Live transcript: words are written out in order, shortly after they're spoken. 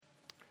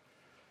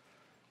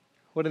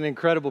What an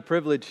incredible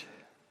privilege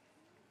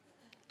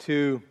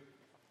to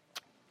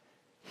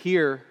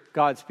hear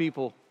God's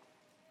people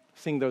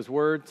sing those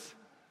words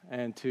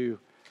and to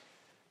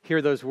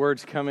hear those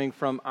words coming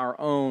from our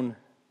own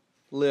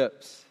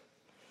lips.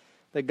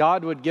 That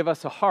God would give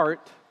us a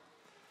heart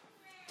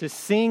to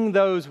sing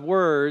those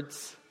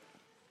words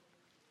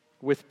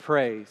with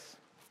praise.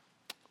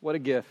 What a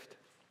gift.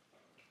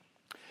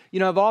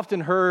 You know, I've often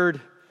heard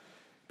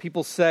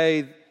people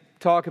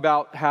talk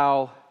about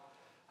how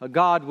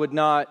God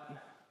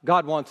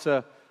wants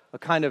a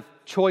kind of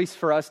choice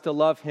for us to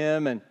love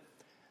Him, and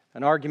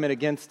an argument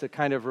against a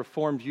kind of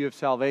Reformed view of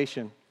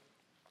salvation.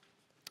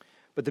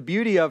 But the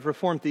beauty of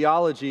Reformed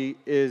theology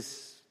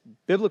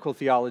biblical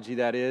theology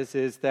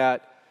is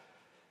that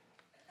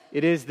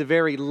it is the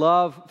very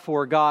love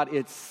for God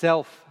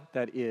itself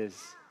that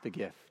is the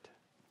gift.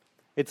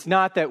 It's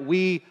not that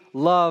we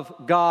love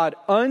God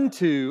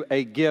unto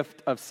a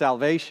gift of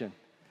salvation,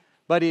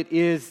 but it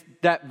is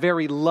that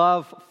very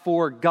love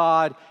for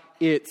God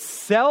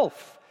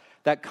itself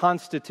that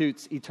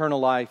constitutes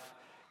eternal life,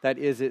 that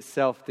is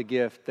itself the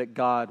gift that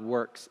God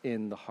works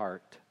in the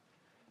heart.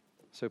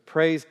 So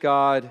praise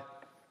God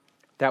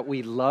that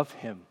we love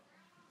Him,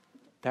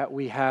 that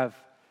we have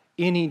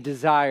any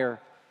desire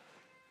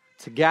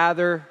to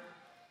gather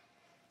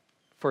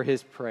for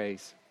His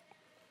praise.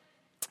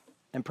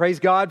 And praise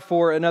God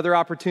for another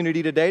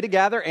opportunity today to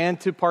gather and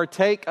to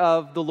partake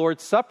of the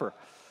Lord's Supper.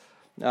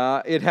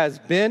 It has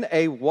been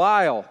a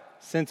while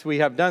since we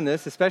have done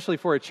this, especially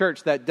for a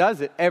church that does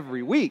it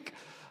every week.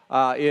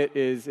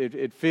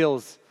 It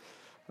feels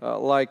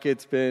like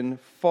it's been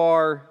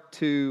far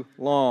too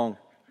long.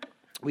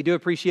 We do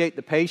appreciate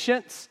the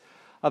patience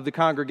of the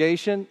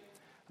congregation.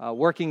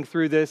 Working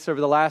through this over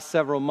the last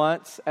several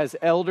months as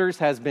elders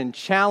has been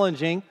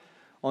challenging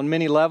on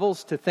many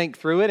levels to think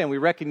through it, and we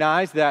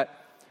recognize that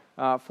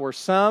for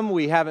some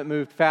we haven't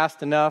moved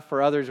fast enough,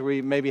 for others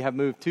we maybe have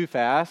moved too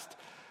fast.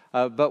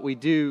 But we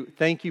do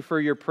thank you for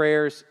your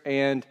prayers,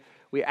 and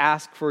we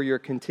ask for your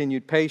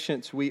continued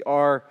patience. We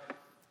are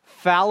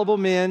fallible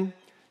men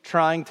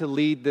trying to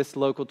lead this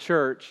local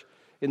church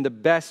in the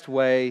best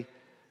way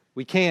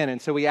we can. And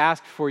so we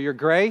ask for your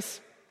grace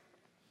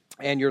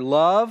and your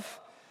love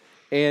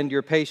and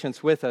your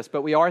patience with us.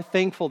 But we are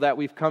thankful that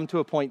we've come to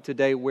a point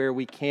today where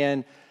we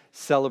can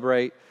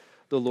celebrate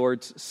the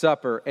Lord's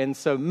Supper. And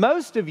so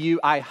most of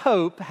you, I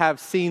hope, have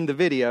seen the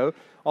video,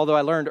 although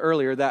I learned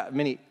earlier that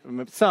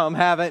some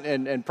haven't,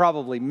 and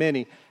probably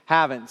many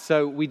haven't.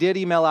 So we did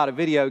email out a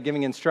video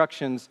giving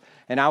instructions,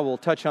 and I will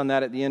touch on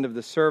that at the end of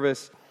the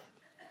service.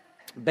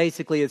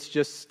 Basically, it's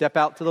just step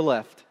out to the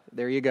left.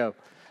 There you go.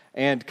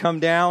 And come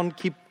down,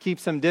 keep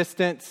some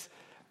distance,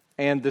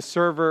 and the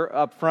server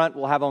up front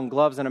will have on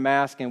gloves and a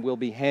mask, and we'll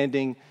be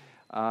handing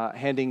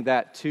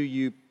that to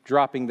you,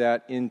 dropping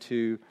that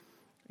into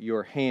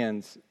your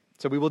hands.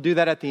 So we will do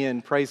that at the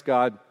end. Praise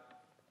God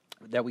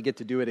that we get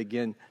to do it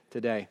again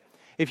today.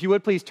 If you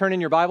would please turn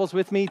in your Bibles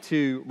with me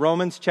to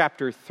Romans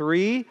chapter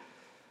 3,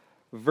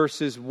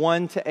 verses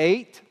 1 to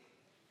 8.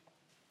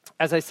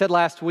 As I said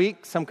last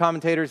week, some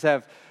commentators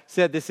have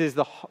said this is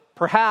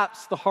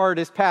perhaps the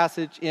hardest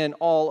passage in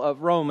all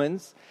of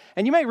Romans.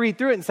 And you may read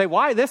through it and say,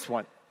 why this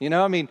one?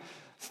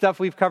 Stuff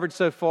we've covered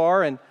so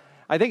far, and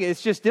I think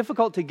it's just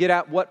difficult to get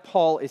at what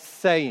Paul is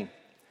saying.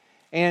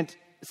 And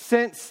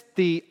since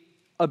the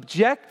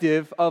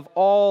objective of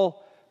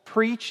all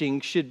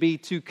preaching should be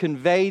to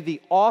convey the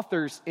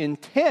author's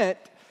intent,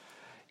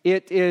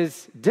 it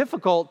is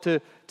difficult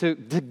to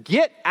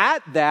get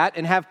at that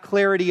and have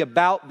clarity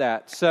about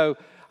that. So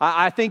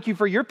I thank you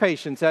for your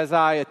patience as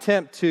I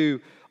attempt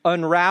to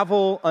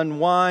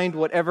unwind,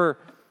 whatever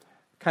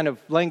kind of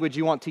language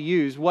you want to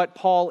use, what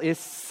Paul is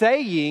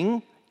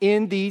saying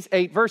in these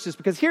 8 verses.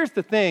 Because here's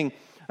the thing,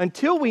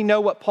 until we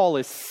know what Paul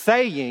is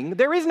saying,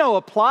 there is no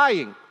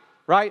applying.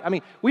 Right?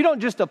 We don't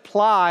just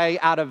apply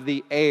out of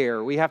the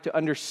air. We have to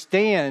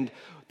understand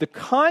the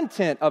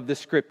content of the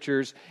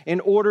Scriptures in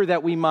order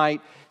that we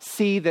might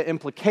see the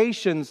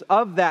implications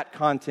of that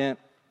content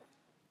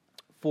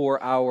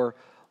for our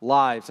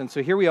lives. And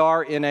so here we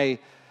are in a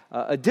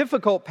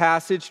difficult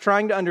passage,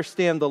 trying to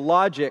understand the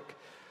logic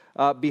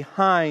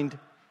behind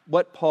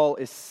what Paul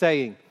is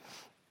saying.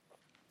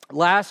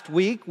 Last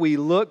week, we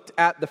looked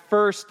at the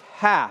first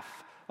half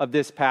of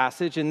this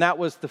passage, and that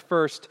was the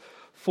first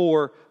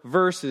 4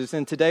 verses,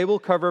 and today we'll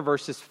cover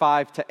verses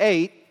 5 to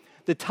 8.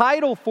 The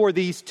title for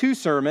these 2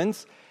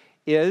 sermons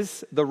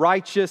is The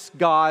Righteous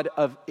God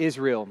of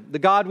Israel, the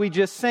God we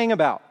just sang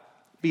about.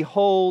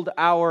 Behold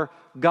our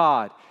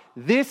God.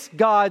 This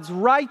God's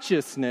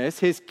righteousness,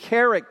 His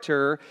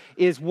character,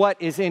 is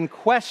what is in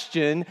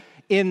question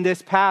in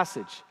this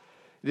passage.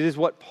 It is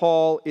what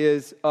Paul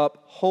is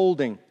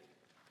upholding.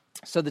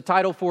 So the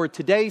title for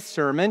today's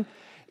sermon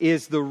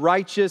is The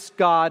Righteous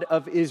God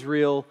of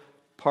Israel,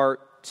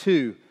 Part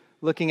 2,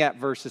 looking at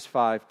verses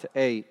 5 to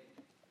 8.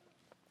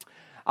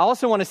 I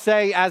also want to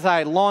say, as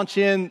I launch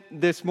in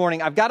this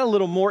morning, I've got a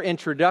little more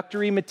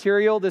introductory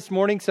material this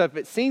morning, so if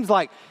it seems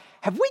like,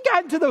 Have we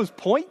gotten to those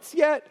points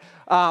yet?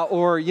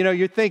 Or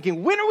you're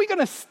thinking, when are we going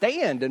to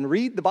stand and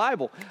read the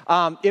Bible?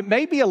 It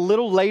may be a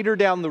little later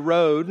down the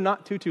road,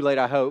 not too late,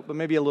 I hope, but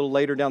maybe a little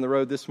later down the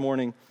road this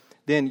morning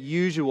than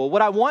usual.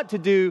 What I want to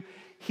do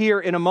here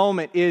in a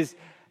moment is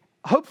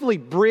hopefully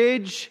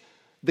bridge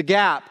the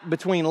gap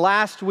between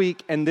last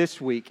week and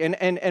this week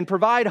and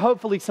provide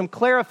hopefully some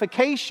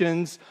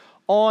clarifications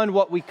on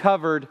what we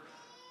covered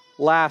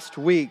last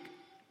week.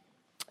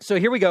 So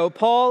here we go.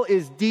 Paul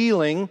is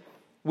dealing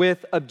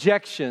with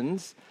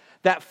objections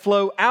that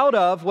flow out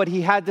of what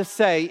he had to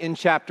say in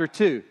chapter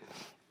 2.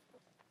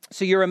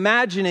 So you're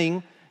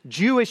imagining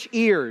Jewish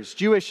ears,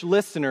 Jewish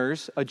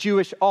listeners, a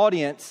Jewish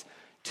audience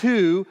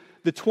to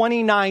the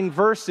 29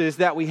 verses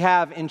that we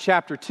have in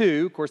chapter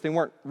 2. Of course, they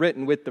weren't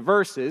written with the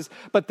verses,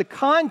 but the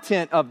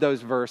content of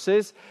those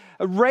verses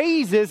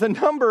raises a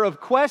number of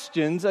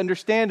questions,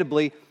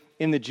 understandably,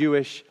 in the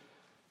Jewish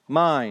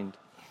mind.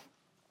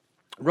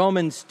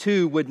 Romans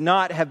 2 would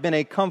not have been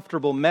a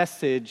comfortable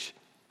message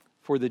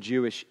for the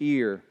Jewish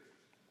ear.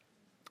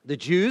 The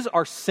Jews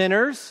are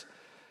sinners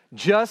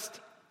just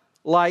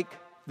like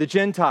the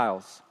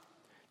Gentiles.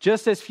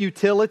 Just as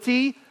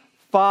futility,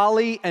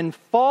 folly, and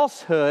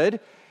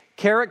falsehood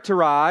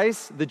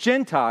characterize the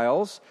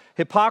Gentiles,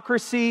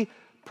 hypocrisy,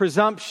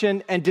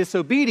 presumption, and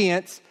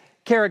disobedience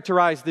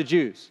characterize the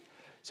Jews.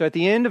 So at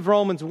the end of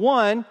Romans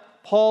 1,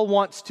 Paul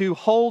wants to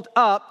hold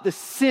up the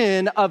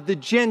sin of the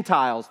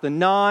Gentiles, the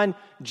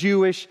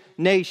non-Jewish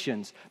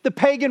nations, the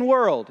pagan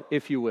world,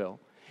 if you will.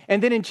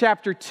 And then in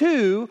chapter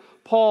 2,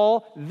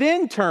 Paul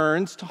then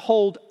turns to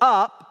hold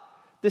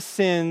up the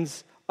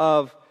sins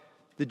of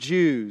the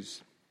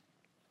Jews.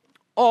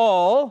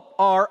 All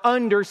are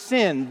under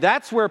sin.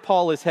 That's where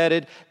Paul is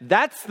headed.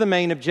 That's the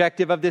main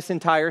objective of this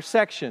entire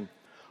section.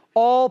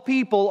 All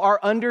people are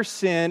under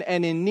sin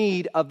and in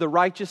need of the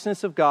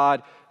righteousness of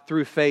God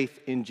through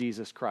faith in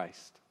Jesus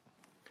Christ.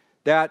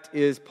 That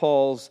is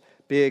Paul's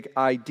big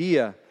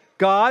idea.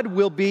 God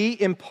will be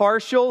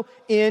impartial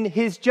in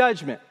his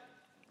judgment.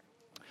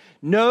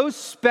 No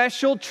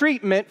special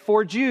treatment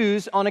for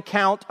Jews on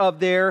account of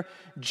their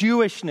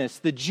Jewishness.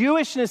 The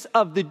Jewishness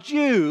of the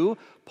Jew,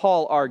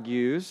 Paul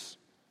argues,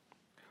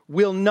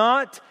 will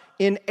not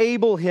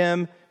enable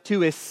him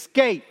to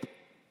escape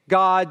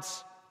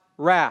God's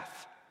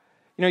wrath.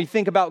 You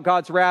think about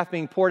God's wrath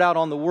being poured out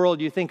on the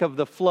world, you think of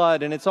the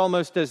flood, and it's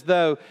almost as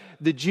though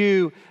the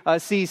Jew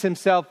sees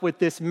himself with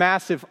this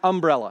massive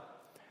umbrella.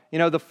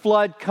 The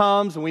flood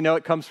comes, and we know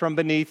it comes from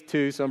beneath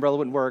too, so umbrella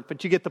wouldn't work,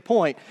 but you get the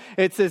point.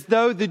 It's as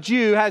though the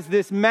Jew has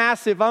this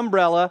massive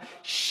umbrella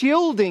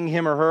shielding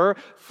him or her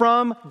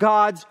from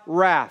God's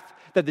wrath.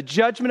 That the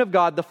judgment of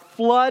God, the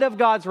flood of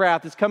God's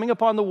wrath is coming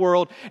upon the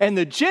world, and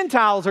the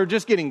Gentiles are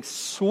just getting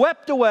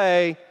swept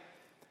away,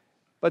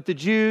 but the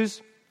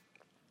Jews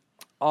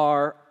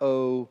are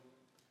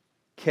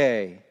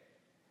okay.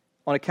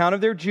 On account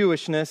of their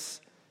Jewishness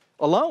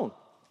alone,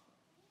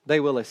 they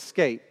will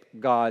escape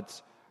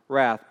God's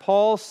wrath.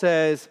 Paul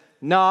says,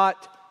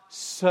 not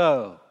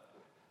so,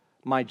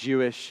 my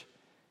Jewish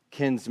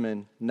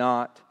kinsmen,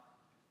 not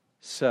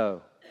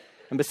so.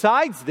 And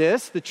besides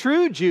this, the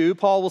true Jew,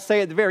 Paul will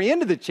say at the very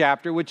end of the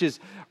chapter, which is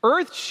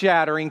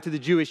earth-shattering to the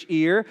Jewish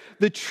ear,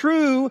 the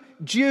true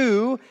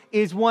Jew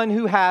is one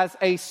who has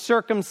a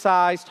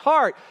circumcised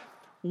heart.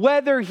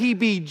 Whether he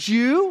be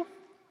Jew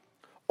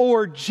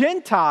or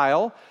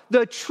Gentile,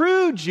 the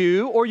true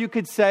Jew, or you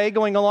could say,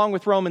 going along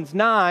with Romans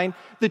 9,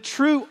 the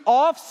true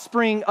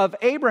offspring of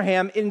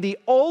Abraham in the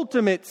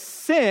ultimate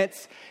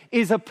sense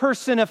is a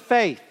person of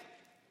faith.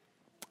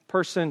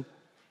 Person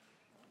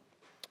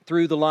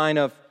through the line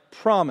of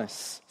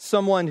promise,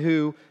 someone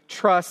who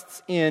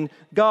trusts in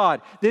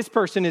God. This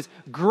person is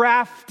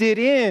grafted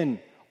in,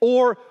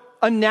 or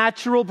a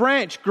natural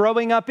branch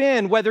growing up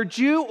in. Whether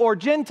Jew or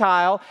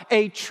Gentile,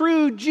 a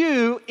true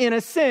Jew, in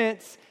a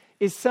sense,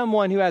 is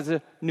someone who has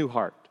a new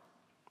heart.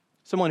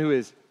 Someone who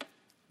is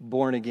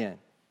born again,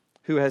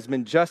 who has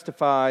been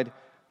justified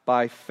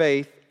by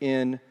faith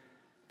in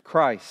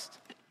Christ.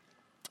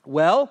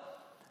 Well,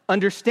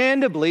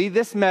 understandably,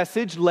 this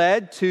message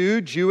led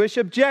to Jewish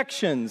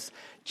objections,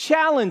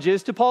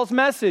 challenges to Paul's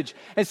message.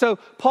 And so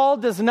Paul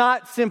does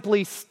not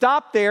simply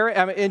stop there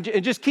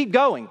and just keep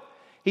going.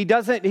 He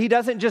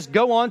doesn't just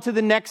go on to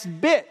the next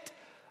bit.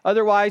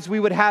 Otherwise, we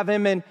would have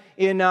him in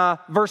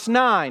verse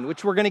 9,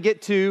 which we're going to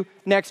get to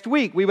next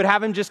week. We would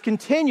have him just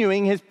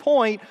continuing his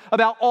point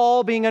about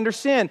all being under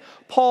sin.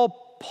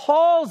 Paul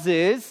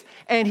pauses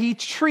and he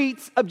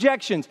treats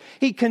objections.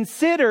 He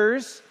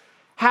considers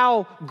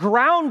how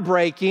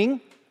groundbreaking,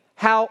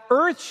 how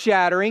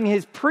earth-shattering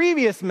his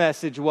previous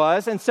message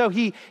was. And so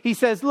he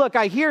says, look,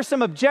 I hear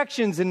some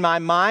objections in my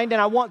mind,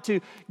 and I want to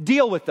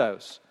deal with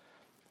those.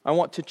 I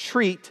want to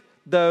treat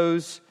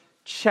those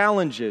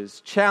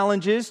challenges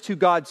to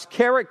God's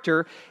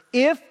character.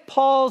 If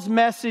Paul's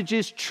message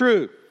is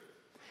true,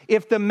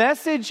 if the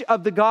message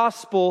of the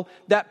gospel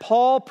that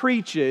Paul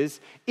preaches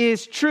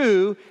is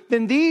true,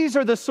 then these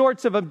are the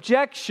sorts of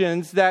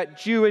objections that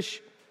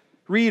Jewish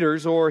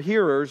readers or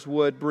hearers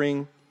would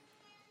bring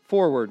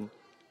forward.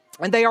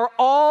 And they are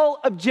all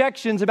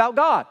objections about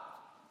God.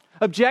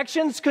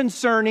 Objections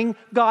concerning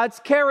God's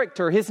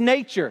character, His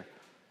nature,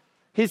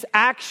 His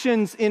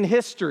actions in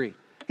history,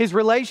 His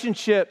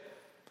relationship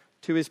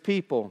to His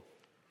people.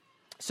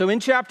 So in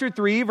chapter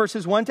 3,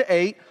 verses 1 to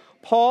 8,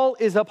 Paul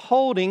is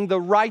upholding the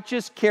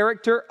righteous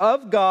character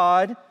of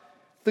God,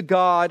 the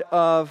God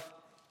of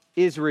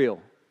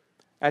Israel,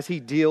 as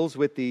he deals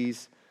with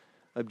these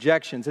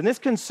objections. And this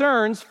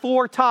concerns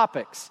 4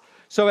 topics.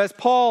 So as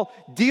Paul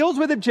deals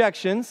with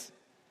objections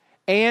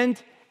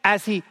and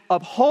as he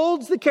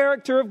upholds the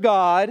character of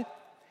God,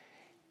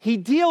 he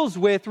deals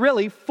with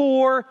really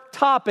 4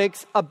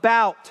 topics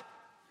about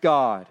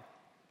God.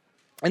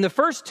 And the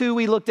first 2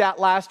 we looked at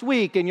last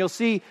week, and you'll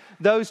see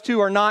those 2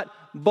 are not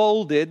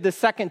bolded. The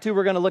second 2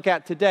 we're going to look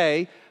at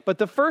today. But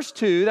the first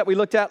 2 that we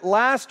looked at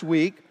last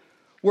week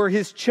were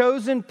his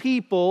chosen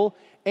people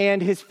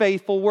and his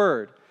faithful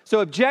word.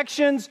 So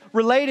objections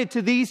related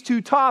to these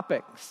 2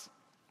 topics.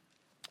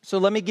 So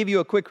let me give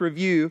you a quick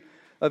review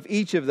of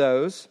each of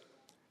those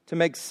to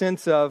make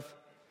sense of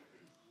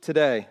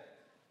today.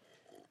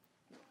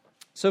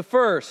 So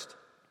first,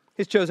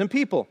 his chosen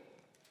people.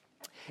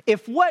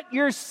 If what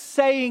you're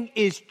saying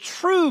is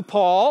true,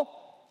 Paul,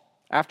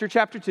 after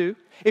chapter 2,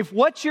 if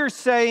what you're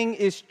saying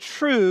is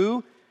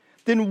true,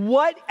 then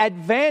what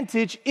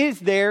advantage is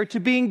there to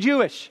being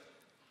Jewish?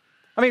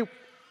 I mean,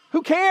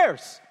 who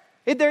cares?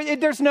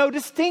 There's no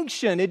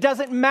distinction. It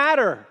doesn't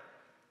matter.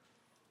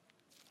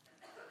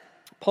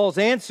 Paul's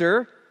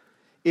answer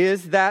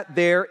is that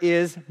there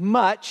is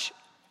much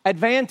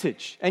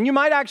advantage. And you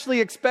might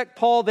actually expect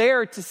Paul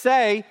there to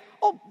say,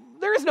 oh,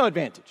 there is no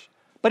advantage.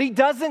 But he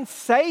doesn't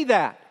say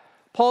that.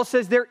 Paul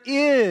says there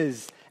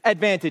is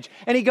advantage.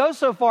 And he goes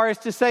so far as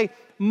to say,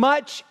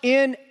 much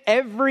in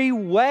every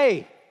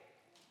way.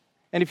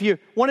 And if you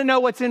want to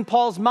know what's in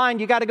Paul's mind,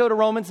 you got to go to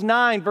Romans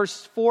 9,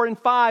 verses 4 and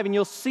 5, and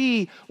you'll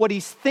see what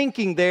he's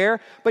thinking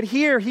there. But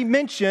here he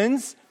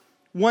mentions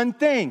one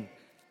thing.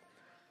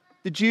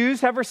 The Jews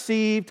have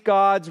received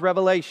God's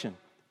revelation,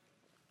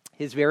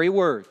 His very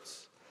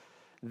words.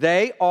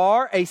 They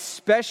are a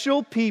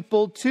special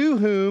people to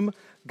whom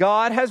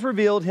God has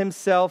revealed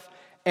Himself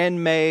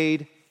and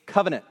made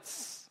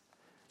covenants.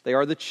 They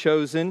are the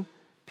chosen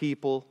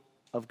people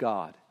of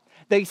God.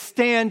 They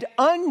stand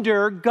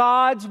under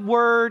God's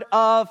word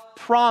of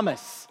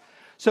promise.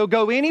 So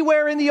go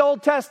anywhere in the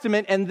Old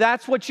Testament and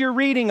that's what you're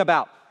reading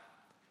about.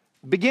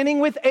 Beginning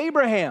with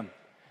Abraham.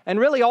 And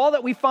really all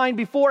that we find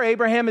before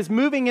Abraham is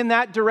moving in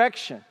that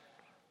direction.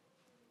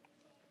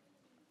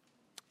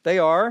 They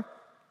are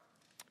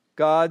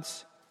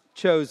God's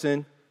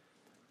chosen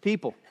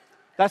people.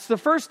 That's the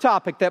first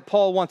topic that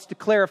Paul wants to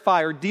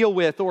clarify or deal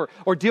with or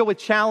deal with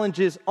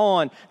challenges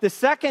on. The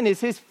second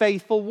is his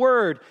faithful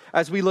word,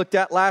 as we looked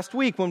at last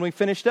week when we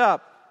finished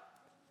up.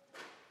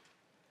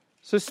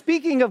 So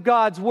speaking of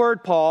God's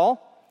word, Paul,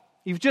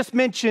 you've just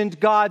mentioned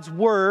God's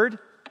word,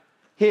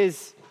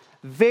 His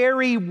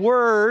very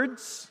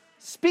words.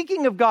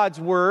 Speaking of God's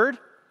word,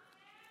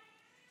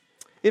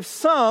 if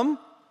some,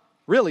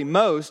 really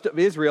most of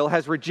Israel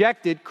has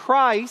rejected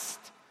Christ,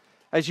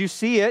 as you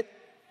see it,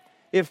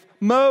 if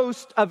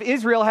most of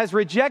Israel has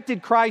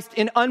rejected Christ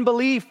in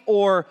unbelief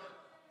or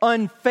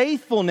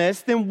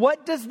unfaithfulness, then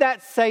what does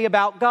that say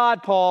about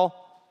God, Paul?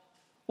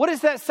 What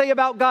does that say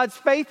about God's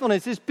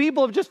faithfulness? His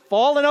people have just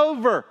fallen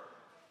over.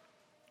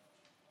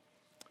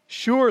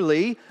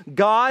 Surely,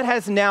 God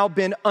has now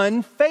been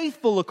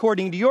unfaithful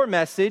according to your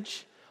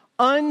message,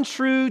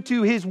 untrue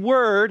to His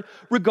word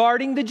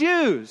regarding the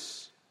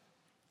Jews.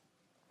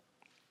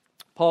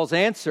 Paul's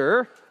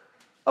answer,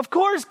 of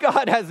course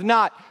God has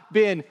not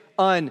been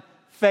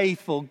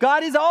unfaithful.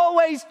 God is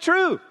always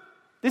true.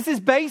 This is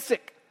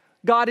basic.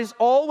 God is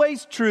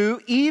always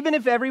true, even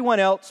if everyone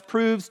else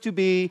proves to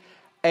be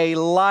a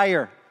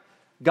liar.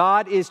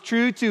 God is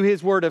true to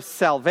His word of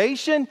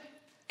salvation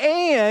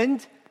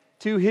and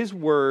to His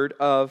word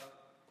of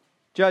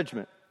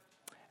judgment.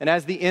 And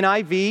as the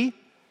NIV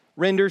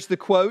renders the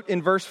quote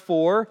in verse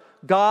 4,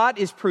 God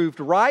is proved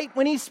right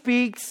when He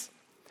speaks,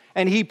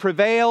 and He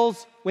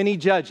prevails when He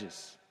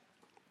judges.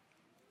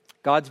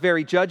 God's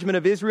very judgment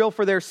of Israel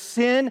for their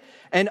sin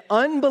and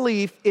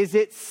unbelief is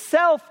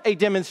itself a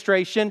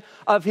demonstration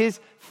of His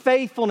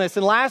faithfulness.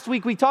 And last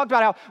week we talked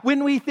about how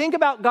when we think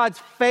about God's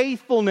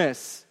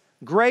faithfulness,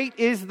 great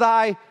is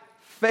thy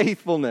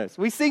faithfulness.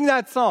 We sing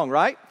that song,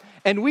 right?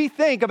 And we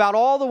think about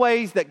all the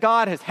ways that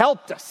God has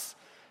helped us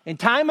in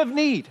time of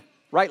need,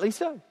 rightly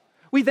so.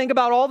 We think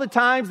about all the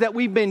times that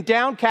we've been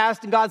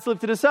downcast and God's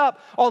lifted us up,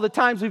 all the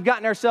times we've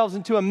gotten ourselves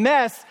into a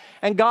mess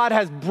and God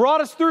has brought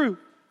us through,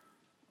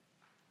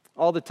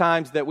 all the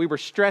times that we were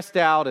stressed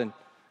out and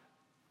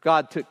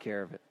God took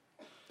care of it.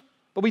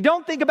 But we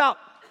don't think about,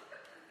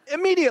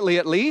 immediately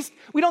at least,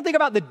 we don't think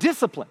about the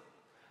discipline,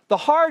 the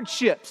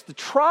hardships, the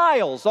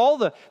trials, all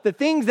the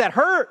things that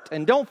hurt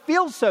and don't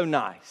feel so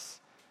nice.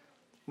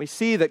 We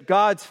see that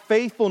God's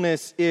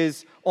faithfulness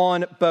is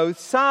on both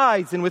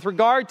sides. And with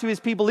regard to His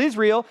people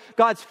Israel,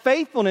 God's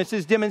faithfulness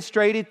is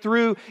demonstrated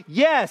through,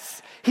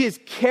 yes, His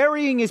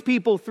carrying His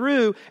people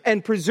through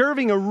and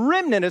preserving a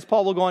remnant, as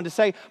Paul will go on to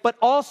say, but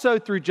also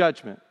through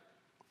judgment.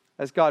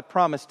 as God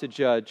promised to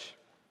judge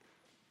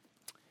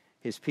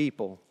his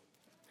people.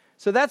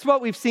 So that's what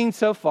we've seen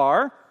so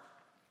far.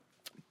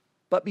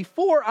 But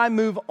before I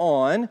move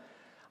on,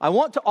 I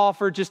want to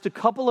offer just a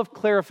couple of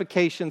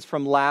clarifications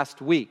from last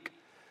week.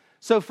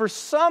 So for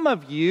some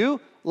of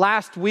you,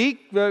 last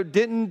week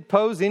didn't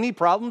pose any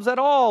problems at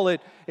all.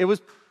 It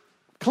was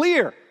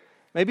clear.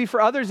 Maybe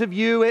for others of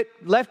you, it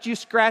left you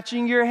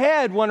scratching your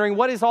head, wondering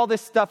what is all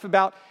this stuff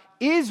about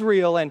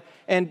Israel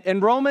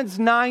and Romans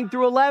 9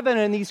 through 11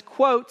 and these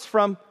quotes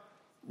from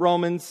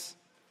Romans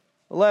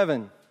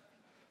 11.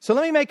 So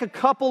let me make a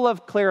couple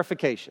of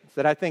clarifications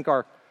that I think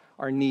are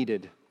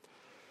needed.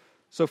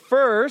 So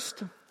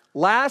first,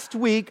 last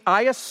week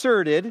I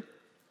asserted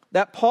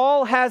that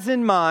Paul has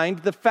in mind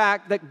the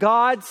fact that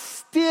God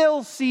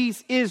still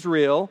sees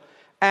Israel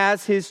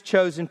as his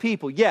chosen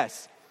people.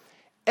 Yes,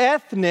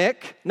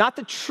 ethnic, not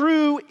the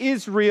true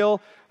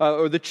Israel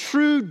or the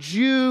true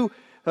Jew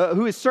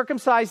who is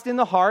circumcised in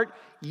the heart.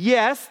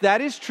 Yes,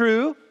 that is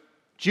true,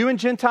 Jew and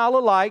Gentile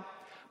alike,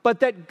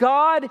 but that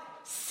God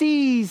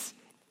sees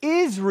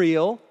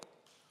Israel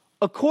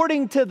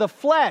according to the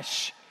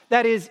flesh,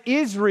 that is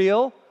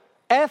Israel,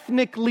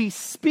 ethnically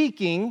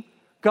speaking,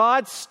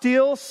 God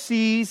still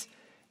sees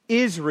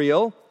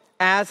Israel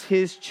as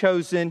his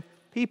chosen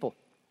people.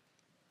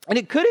 And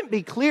it couldn't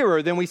be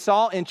clearer than we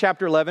saw in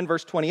chapter 11,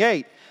 verse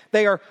 28.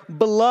 They are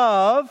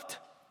beloved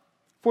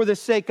for the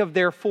sake of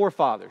their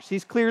forefathers.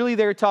 He's clearly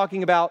there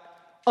talking about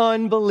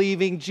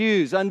unbelieving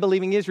Jews,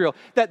 unbelieving Israel,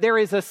 that there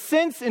is a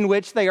sense in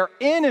which they are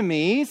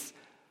enemies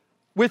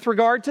with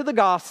regard to the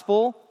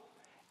gospel,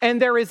 and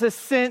there is a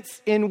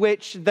sense in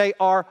which they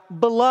are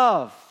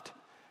beloved.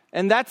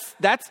 And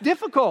that's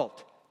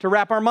difficult to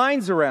wrap our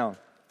minds around.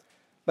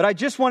 But I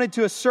just wanted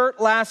to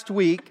assert last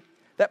week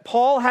that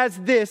Paul has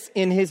this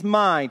in his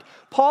mind.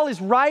 Paul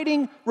is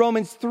writing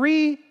Romans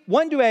 3,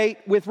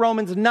 1-8 with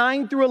Romans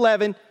 9 through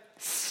 11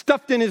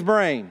 stuffed in his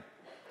brain.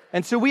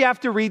 And so we have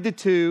to read the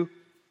two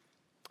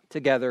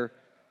together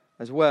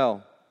as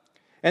well.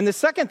 And the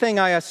second thing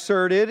I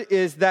asserted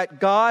is that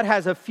God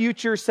has a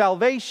future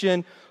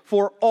salvation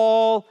for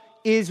all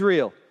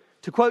Israel.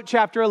 To quote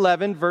chapter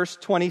 11, verse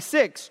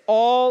 26,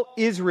 all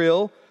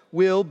Israel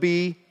will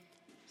be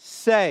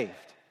saved.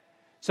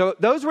 So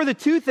those were the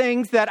two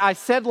things that I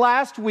said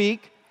last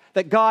week,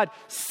 that God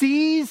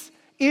sees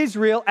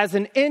Israel as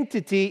an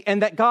entity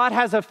and that God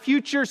has a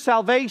future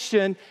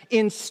salvation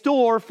in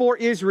store for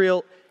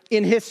Israel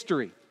in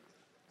history.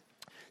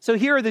 So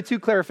here are the two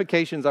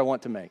clarifications I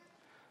want to make.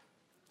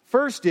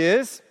 First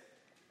is,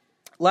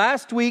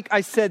 last week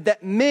I said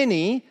that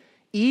many,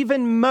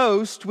 even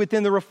most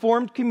within the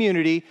Reformed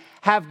community,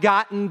 have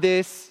gotten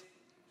this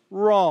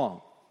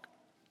wrong.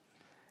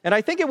 And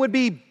I think it would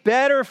be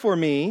better for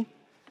me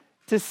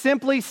to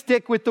simply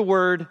stick with the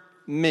word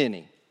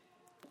many.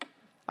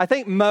 I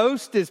think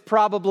most is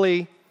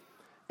probably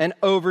an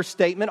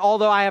overstatement,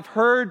 although I have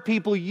heard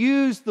people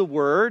use the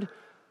word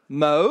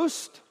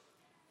most.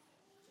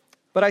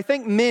 But I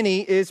think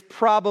many is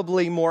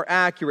probably more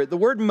accurate. The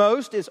word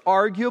most is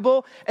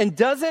arguable and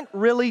doesn't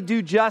really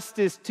do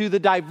justice to the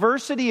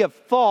diversity of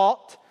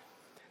thought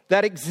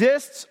that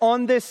exists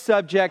on this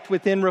subject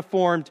within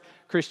Reformed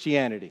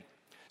Christianity.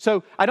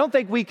 So I don't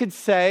think we could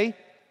say,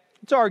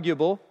 it's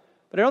arguable,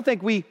 but I don't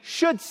think we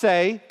should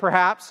say,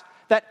 perhaps,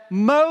 that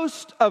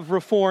most of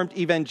Reformed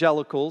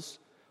evangelicals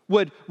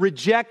would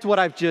reject what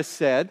I've just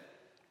said,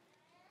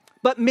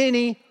 but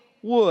many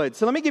would.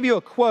 So let me give you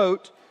a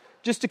quote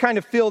just to kind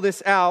of fill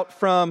this out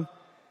from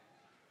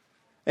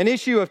an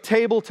issue of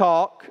Table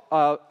Talk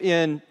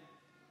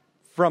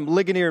from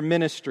Ligonier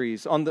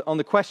Ministries on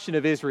the question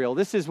of Israel.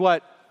 This is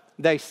what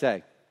they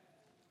say.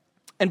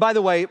 And by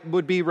the way, it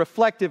would be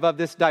reflective of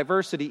this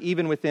diversity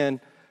even within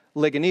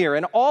Ligonier.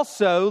 And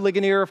also,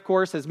 Ligonier, of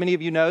course, as many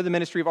of you know, the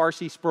ministry of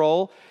R.C.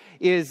 Sproul,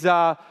 is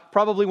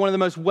probably one of the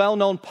most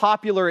well-known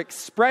popular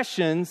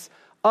expressions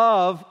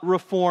of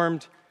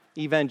Reformed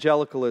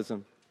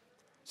evangelicalism.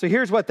 So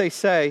here's what they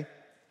say.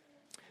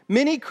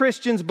 Many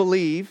Christians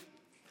believe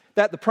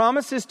that the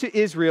promises to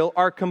Israel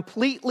are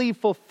completely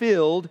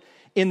fulfilled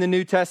in the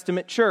New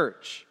Testament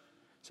church.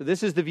 So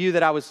this is the view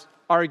that I was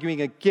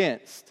arguing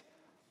against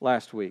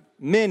last week.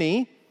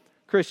 Many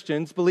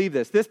Christians believe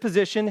this. This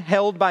position,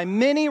 held by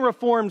many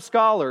Reformed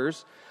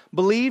scholars,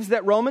 believes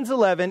that Romans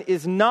 11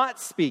 is not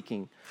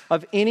speaking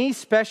of any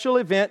special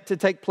event to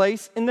take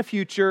place in the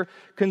future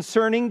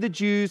concerning the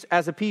Jews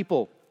as a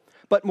people,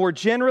 but more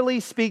generally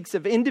speaks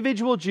of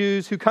individual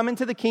Jews who come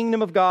into the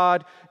kingdom of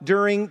God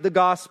during the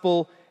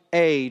gospel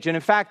age. And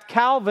in fact,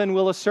 Calvin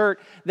will assert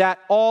that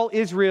all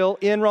Israel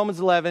in Romans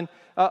 11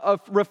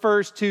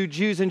 refers to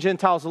Jews and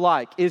Gentiles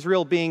alike,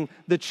 Israel being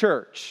the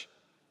church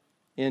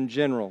in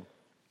general.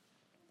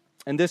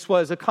 And this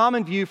was a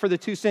common view for the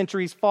 2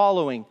 centuries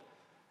following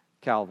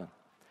Calvin.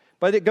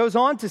 But it goes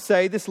on to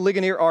say, this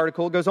Ligonier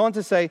article goes on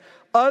to say,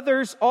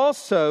 others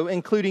also,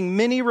 including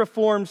many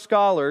Reformed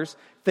scholars,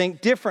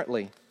 think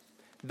differently.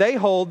 They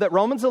hold that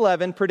Romans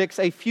 11 predicts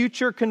a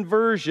future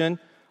conversion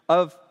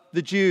of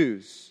the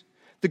Jews.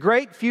 The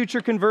great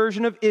future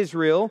conversion of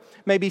Israel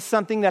may be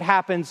something that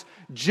happens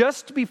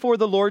just before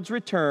the Lord's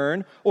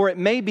return, or it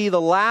may be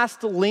the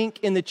last link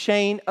in the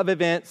chain of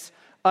events,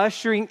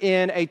 ushering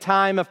in a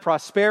time of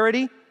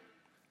prosperity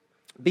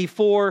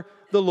before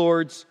the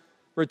Lord's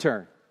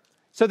return.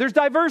 So there's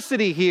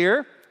diversity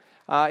here.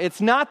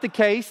 It's not the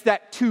case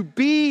that to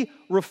be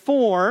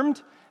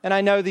reformed, and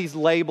I know these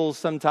labels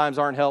sometimes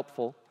aren't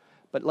helpful,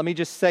 but let me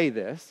just say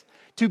this.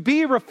 To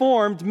be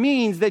reformed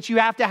means that you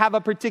have to have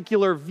a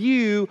particular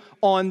view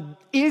on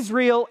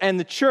Israel and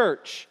the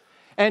church,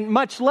 and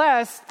much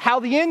less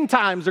how the end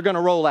times are going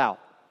to roll out,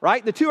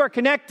 right? The two are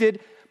connected,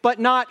 but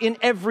not in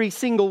every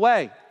single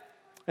way.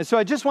 And so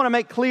I just want to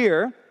make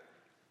clear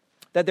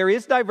that there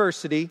is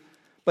diversity,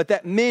 but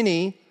that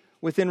many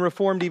within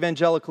Reformed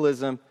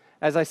evangelicalism,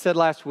 as I said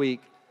last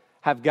week,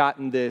 have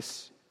gotten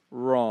this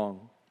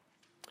wrong.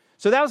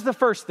 So that was the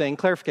first thing,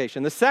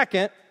 clarification. The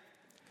second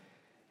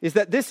is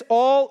that this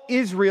all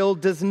Israel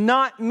does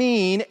not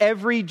mean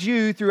every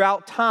Jew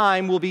throughout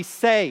time will be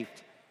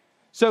saved.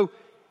 So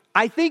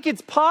I think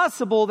it's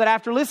possible that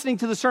after listening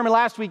to the sermon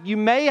last week, you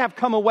may have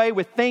come away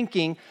with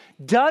thinking,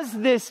 does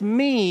this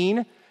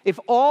mean, if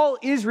all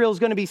Israel is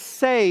going to be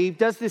saved,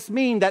 does this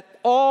mean that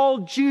all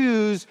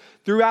Jews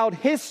throughout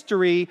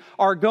history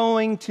are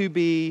going to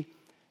be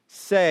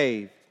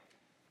saved?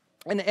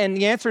 And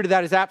the answer to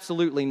that is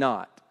absolutely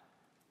not.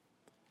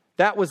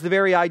 That was the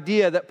very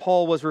idea that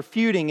Paul was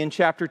refuting in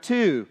chapter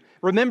 2.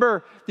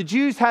 Remember, the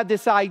Jews had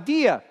this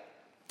idea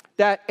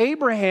that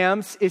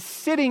Abraham is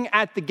sitting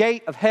at the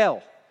gate of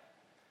hell.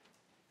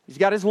 He's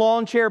got his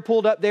lawn chair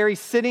pulled up there. He's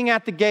sitting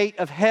at the gate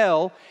of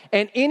hell.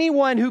 And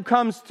anyone who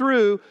comes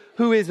through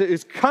who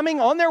is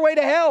coming on their way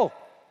to hell,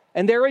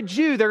 and they're a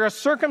Jew, they're a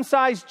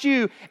circumcised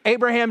Jew,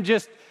 Abraham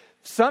just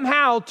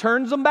somehow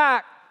turns them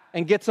back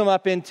and gets them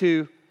up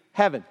into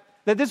heaven.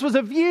 That this was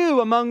a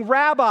view among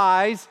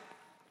rabbis.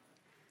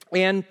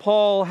 And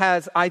Paul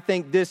has, I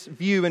think, this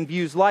view and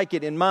views like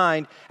it in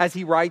mind as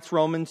he writes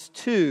Romans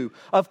 2.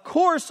 Of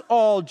course,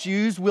 all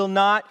Jews will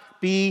not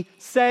be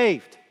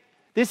saved.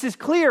 This is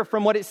clear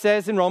from what it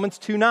says in Romans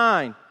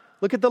 2:9.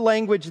 Look at the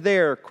language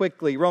there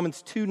quickly.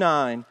 Romans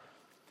 2:9.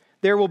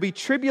 There will be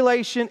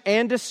tribulation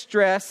and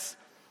distress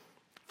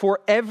for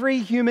every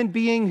human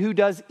being who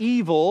does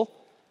evil,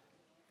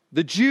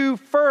 the Jew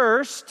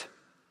first,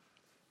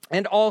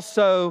 and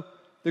also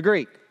the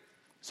Greek.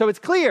 So it's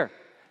clear.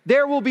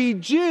 There will be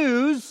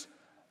Jews,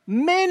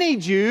 and many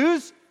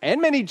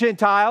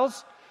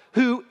Gentiles,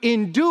 who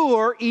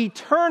endure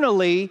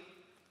eternally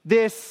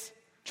this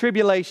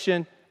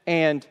tribulation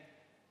and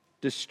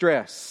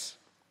distress.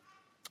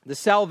 The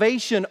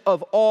salvation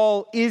of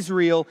all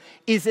Israel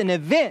is an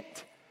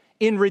event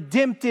in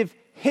redemptive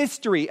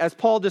history, as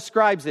Paul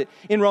describes it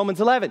in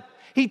Romans 11.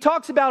 He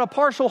talks about a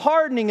partial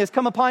hardening has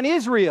come upon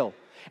Israel,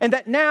 and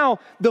that now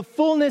the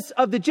fullness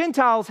of the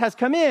Gentiles has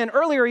come in.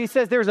 Earlier he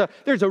says there's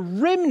a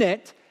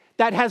remnant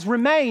that has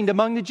remained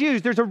among the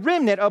Jews. There's a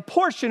remnant, a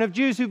portion of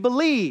Jews who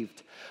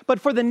believed. But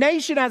for the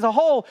nation as a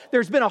whole,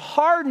 there's been a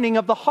hardening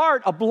of the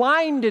heart, a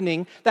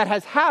blinding that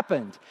has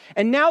happened.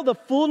 And now the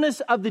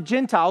fullness of the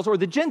Gentiles, or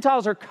the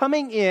Gentiles are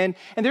coming in,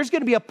 and there's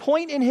going to be a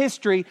point in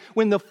history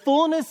when the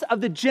fullness of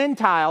the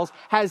Gentiles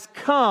has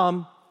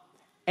come,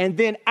 and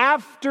then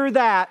after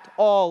that,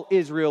 all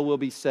Israel will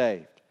be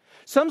saved.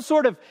 Some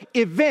sort of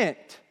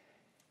event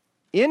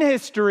in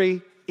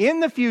history,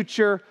 in the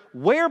future,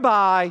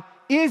 whereby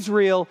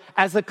Israel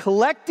as a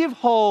collective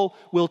whole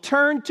will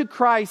turn to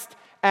Christ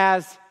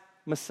as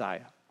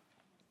Messiah.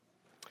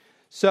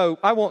 So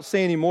I won't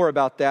say any more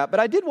about that, but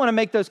I did want to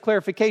make those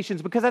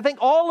clarifications because I think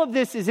all of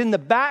this is in the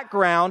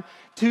background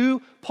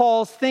to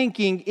Paul's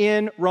thinking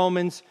in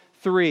Romans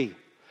 3.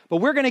 But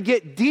we're going to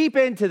get deep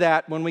into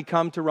that when we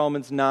come to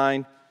Romans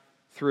 9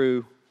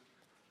 through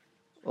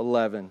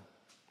 11.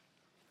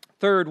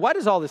 Third, why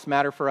does all this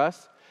matter for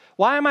us?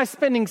 Why am I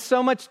spending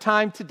so much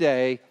time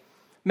today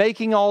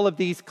making all of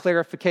these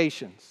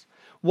clarifications?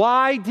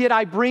 Why did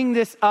I bring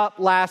this up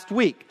last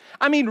week?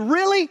 I mean,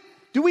 really?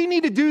 Do we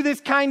need to do this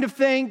kind of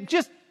thing?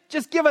 Just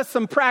give us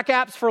some prac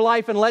apps for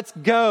life and let's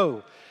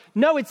go.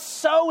 No, it's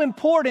so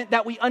important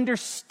that we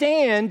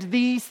understand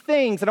these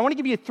things. And I want to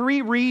give you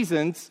 3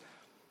 reasons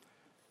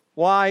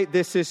why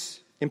this is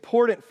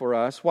important for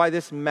us, why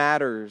this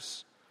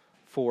matters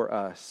for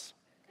us.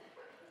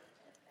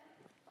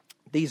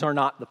 These are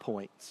not the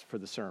points for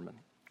the sermon.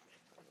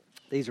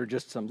 These are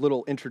just some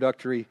little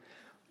introductory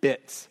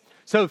bits.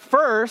 So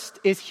first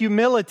is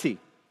humility.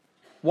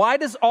 Why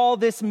does all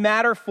this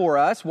matter for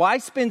us? Why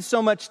spend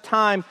so much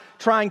time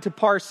trying to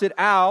parse it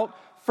out?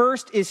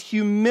 First is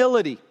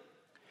humility.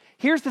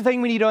 Here's the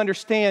thing we need to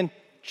understand.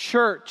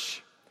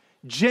 Church,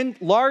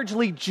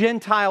 largely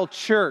Gentile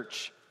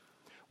church,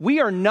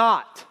 we are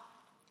not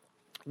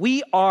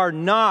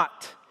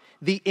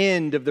the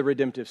end of the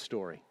redemptive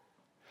story.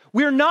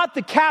 We're not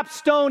the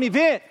capstone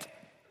event.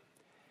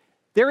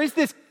 There's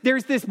this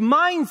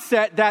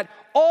mindset that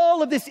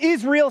all of this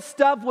Israel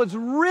stuff was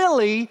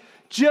really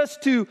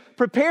just to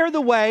prepare the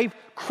way.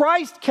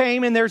 Christ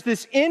came and there's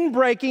this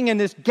inbreaking and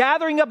this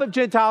gathering up of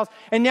Gentiles,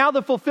 and now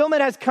the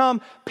fulfillment has come,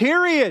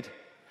 period.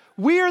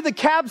 We're the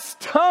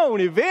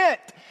capstone event.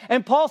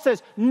 And Paul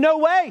says, no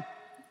way,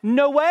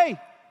 no way.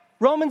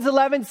 Romans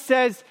 11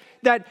 says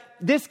that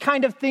this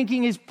kind of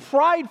thinking is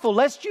prideful,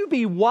 lest you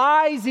be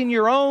wise in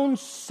your own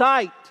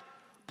sight,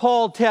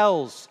 Paul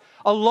tells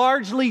a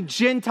largely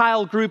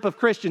Gentile group of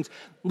Christians.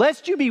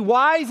 Lest you be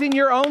wise in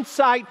your own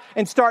sight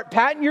and start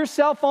patting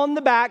yourself on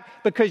the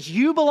back because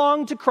you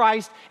belong to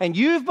Christ and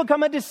you've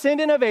become a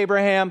descendant of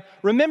Abraham.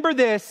 Remember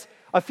this,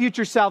 a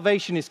future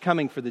salvation is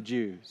coming for the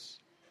Jews.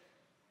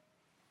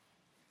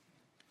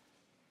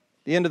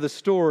 The end of the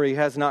story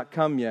has not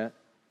come yet.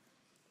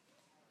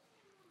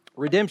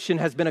 Redemption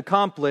has been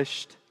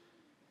accomplished,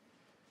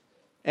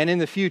 and in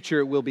the future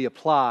it will be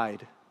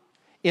applied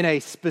in a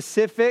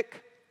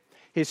specific,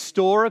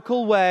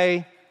 historical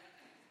way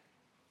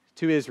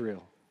to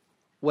Israel,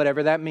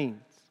 whatever that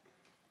means.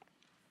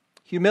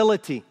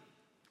 Humility.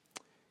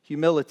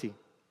 Humility.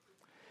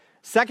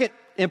 Second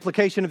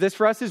implication of this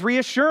for us is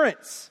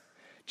reassurance.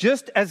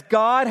 Just as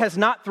God has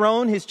not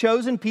thrown his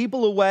chosen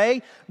people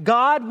away,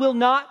 God will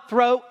not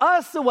throw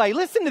us away.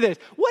 Listen to this.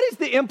 What is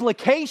the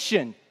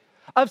implication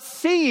of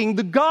seeing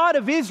the God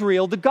of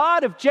Israel, the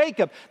God of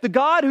Jacob, the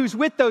God who's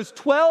with those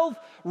 12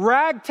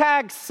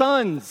 ragtag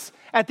sons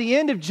at the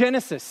end of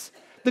Genesis,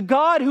 the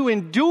God who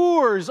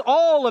endures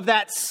all of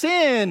that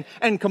sin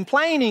and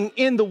complaining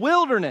in the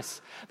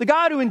wilderness, the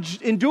God who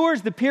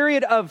endures the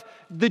period of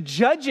the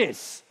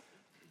judges,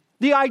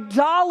 the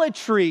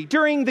idolatry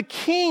during the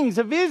kings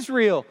of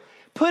Israel,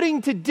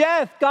 putting to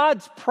death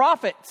God's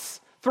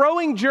prophets,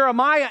 throwing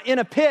Jeremiah in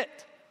a pit,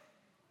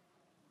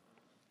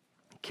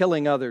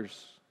 killing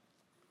others.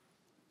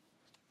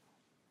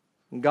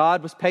 And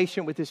God was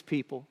patient with his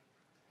people.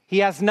 He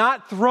has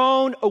not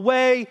thrown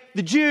away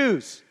the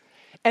Jews.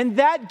 And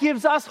that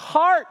gives us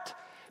heart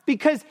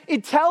because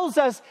it tells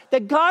us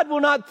that God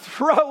will not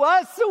throw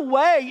us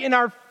away in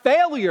our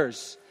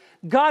failures.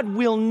 God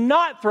will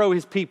not throw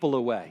his people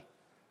away.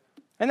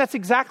 And that's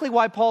exactly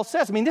why Paul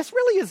says, this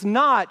really is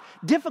not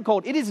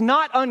difficult. It is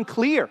not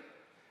unclear.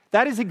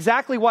 That is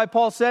exactly why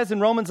Paul says in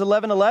Romans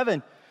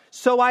 11:11,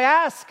 so I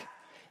ask,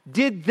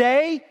 did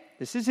they,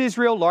 this is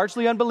Israel,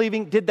 largely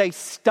unbelieving, did they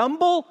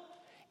stumble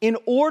in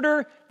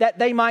order that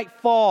they might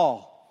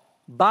fall?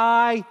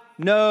 By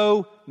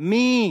no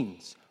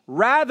means.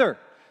 Rather,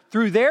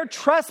 through their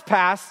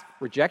trespass,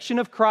 rejection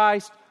of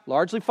Christ,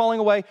 largely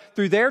falling away,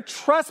 through their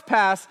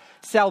trespass,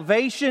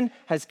 salvation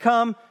has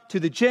come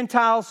to the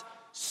Gentiles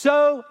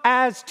so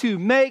as to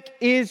make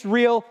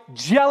Israel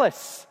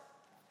jealous.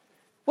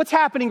 What's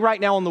happening right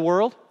now in the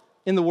world?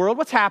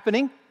 What's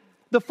happening?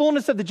 The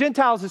fullness of the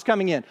Gentiles is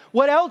coming in.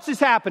 What else is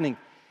happening?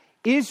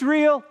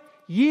 Israel,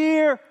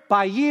 year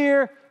by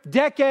year,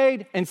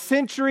 decade and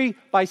century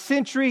by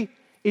century,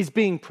 is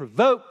being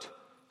provoked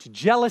to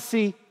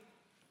jealousy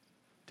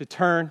to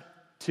turn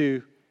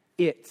to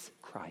its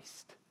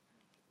Christ.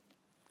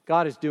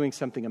 God is doing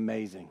something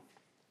amazing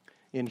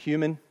in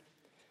human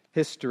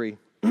history.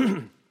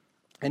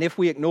 And if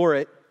we ignore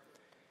it,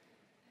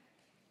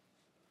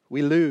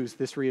 we lose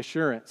this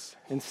reassurance.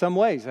 In some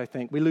ways, I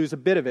think, we lose a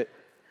bit of it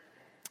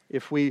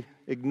if we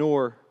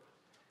ignore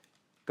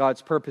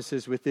God's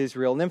purposes with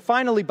Israel. And then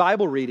finally,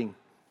 Bible reading.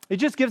 It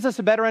just gives us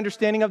a better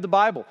understanding of the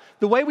Bible.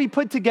 The way we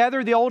put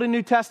together the Old and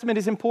New Testament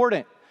is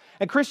important.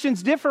 And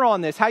Christians differ on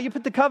this. How you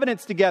put the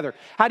covenants together.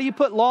 How do you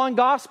put law and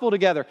gospel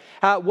together?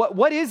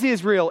 What is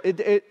Israel?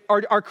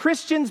 Are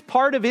Christians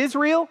part of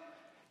Israel?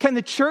 Can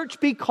the church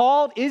be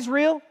called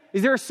Israel?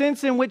 Is there a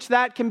sense in which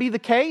that can be the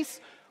case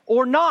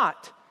or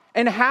not?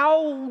 And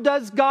how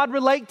does God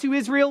relate to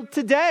Israel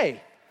today?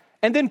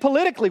 And then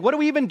politically, what do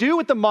we even do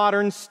with the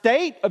modern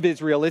state of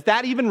Israel? Is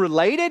that even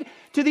related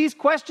to these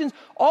questions?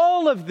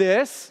 All of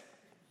this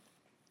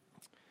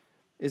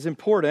is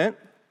important,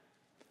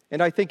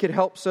 and I think it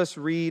helps us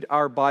read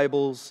our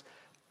Bibles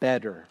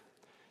better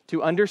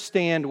to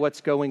understand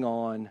what's going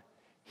on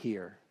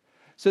here.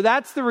 So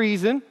that's the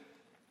reason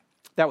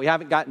that we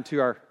haven't gotten to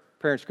our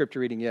parent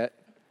scripture reading yet,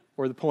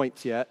 or the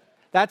points yet.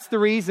 That's the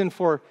reason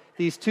for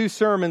these two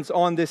sermons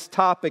on this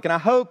topic. And I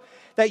hope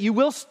that you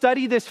will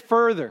study this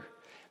further,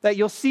 that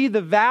you'll see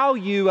the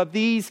value of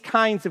these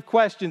kinds of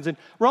questions. And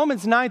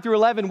Romans 9 through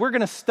 11, we're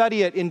going to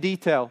study it in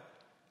detail.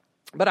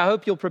 But I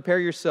hope you'll prepare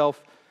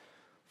yourself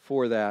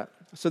for that.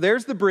 So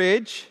there's the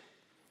bridge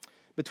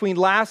between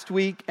last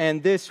week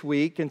and this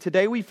week. And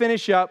today we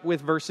finish up with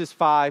verses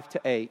 5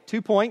 to 8.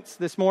 2 points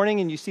this morning,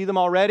 and you see them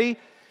already.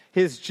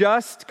 His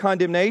just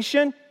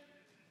condemnation,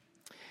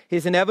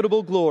 his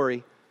inevitable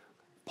glory.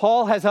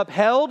 Paul has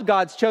upheld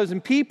God's chosen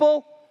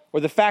people, or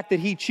the fact that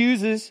he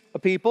chooses a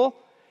people,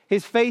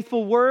 his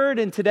faithful word,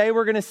 and today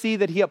we're going to see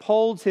that he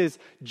upholds his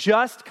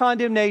just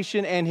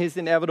condemnation and his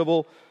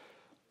inevitable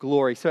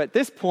glory. So at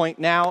this point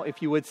now,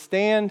 if you would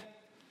stand,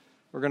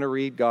 we're going to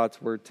read God's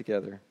word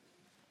together.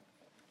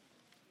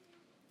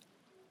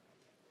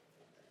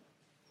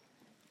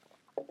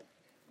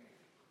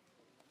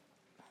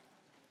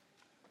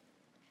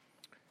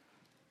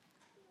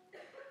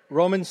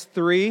 Romans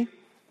 3,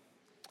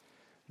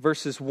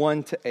 verses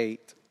 1 to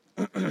 8.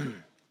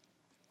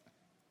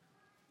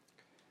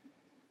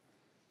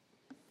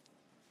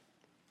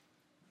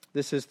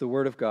 This is the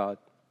word of God.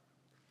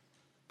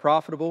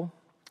 Profitable,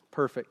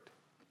 perfect,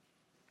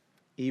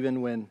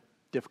 even when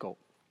difficult.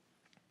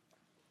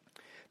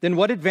 Then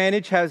what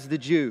advantage has the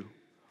Jew?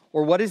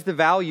 Or what is the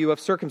value of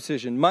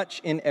circumcision? Much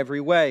in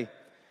every way.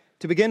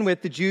 To begin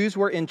with, the Jews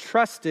were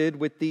entrusted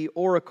with the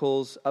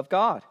oracles of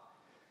God.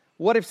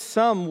 What if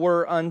some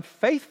were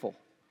unfaithful?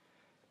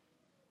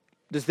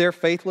 Does their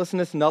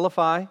faithlessness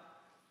nullify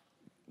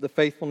the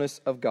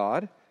faithfulness of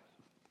God?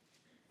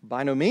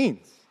 By no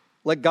means.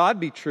 Let God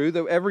be true,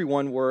 though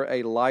everyone were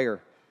a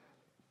liar.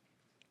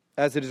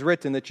 As it is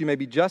written, that you may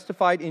be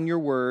justified in your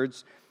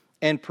words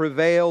and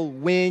prevail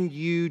when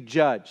you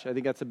judge. I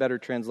think that's a better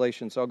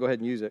translation, so I'll go ahead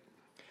and use it.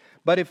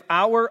 But if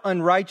our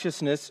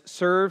unrighteousness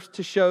serves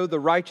to show the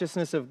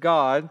righteousness of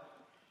God,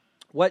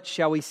 what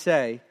shall we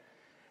say?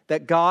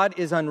 That God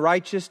is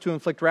unrighteous to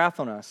inflict wrath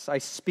on us. I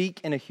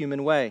speak in a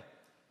human way.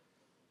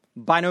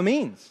 By no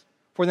means.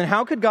 For then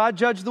how could God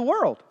judge the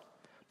world?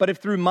 But if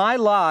through my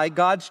lie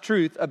God's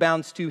truth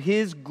abounds to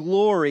His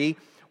glory,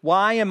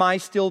 why am I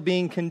still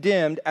being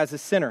condemned as a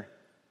sinner?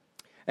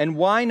 And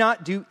why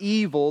not do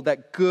evil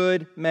that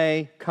good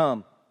may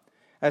come?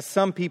 As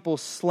some people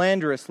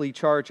slanderously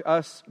charge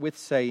us with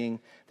saying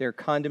their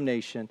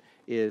condemnation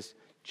is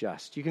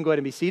just. You can go ahead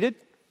and be seated.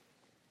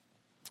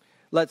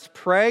 Let's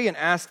pray and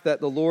ask that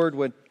the Lord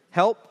would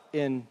help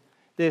in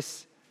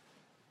this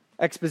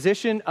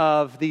exposition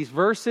of these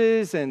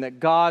verses and that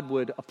God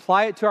would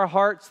apply it to our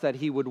hearts, that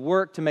He would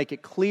work to make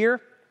it clear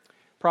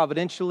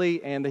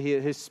providentially, and that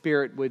His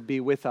Spirit would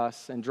be with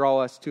us and draw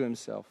us to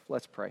Himself.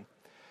 Let's pray.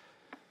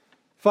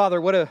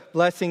 Father, what a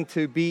blessing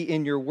to be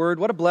in your word.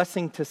 What a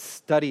blessing to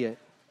study it.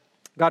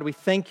 God, we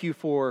thank you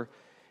for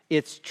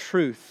its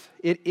truth.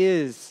 It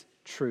is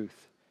truth.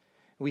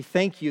 We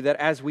thank you that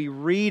as we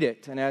read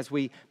it and as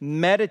we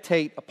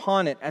meditate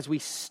upon it, as we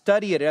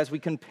study it, as we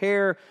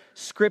compare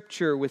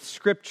Scripture with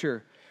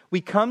Scripture,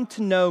 we come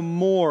to know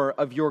more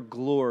of your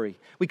glory.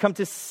 We come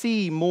to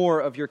see more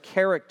of your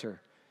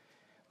character.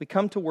 We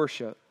come to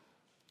worship.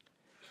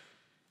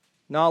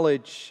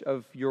 Knowledge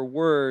of your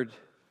word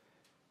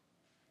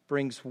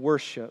brings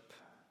worship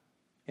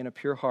in a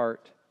pure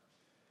heart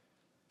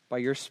by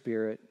your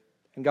Spirit.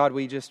 And God,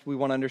 we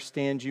want to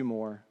understand you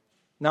more.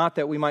 Not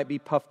that we might be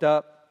puffed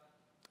up,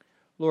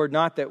 Lord,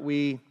 not that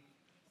we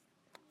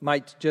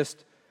might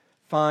just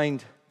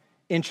find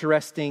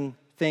interesting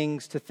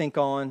things to think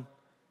on,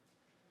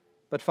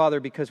 but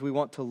Father, because we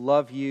want to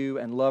love you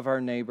and love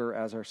our neighbor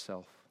as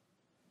ourselves.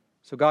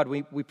 So God,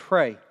 we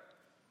pray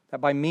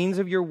that by means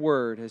of your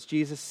word, as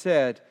Jesus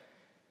said,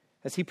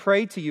 as He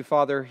prayed to you,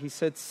 Father, He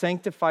said,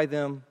 sanctify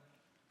them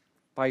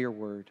by your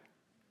word.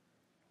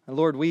 And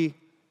Lord, we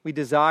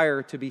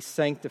desire to be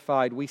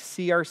sanctified. We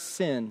see our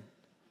sin.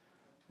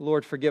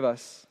 Lord, forgive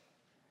us.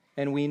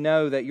 And we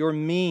know that your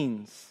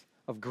means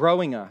of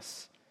growing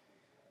us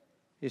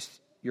is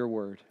your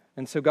word.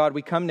 And so, God,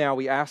 we come now.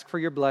 We ask for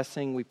your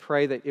blessing. We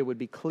pray that it would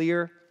be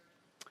clear.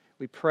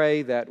 We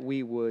pray that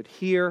we would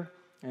hear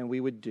and we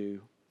would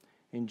do.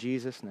 In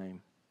Jesus'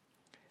 name,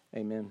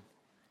 amen.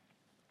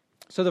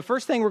 So the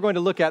first thing we're going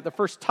to look at, the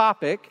first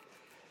topic,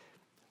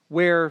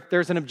 where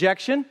there's an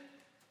objection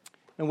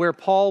and where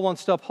Paul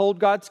wants to uphold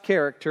God's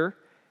character,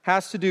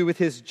 has to do with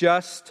His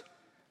just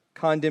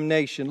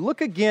condemnation.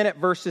 Look again at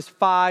verses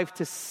 5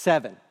 to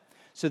 7.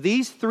 So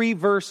these three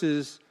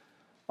verses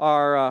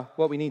are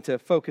what we need to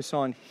focus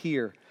on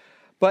here.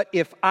 But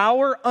if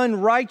our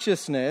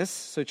unrighteousness,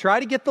 so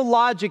try to get the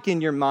logic in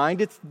your mind.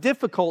 It's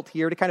difficult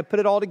here to kind of put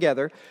it all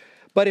together.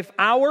 But if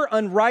our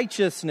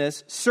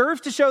unrighteousness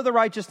serves to show the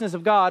righteousness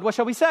of God, what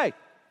shall we say?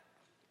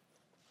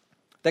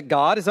 That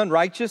God is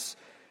unrighteous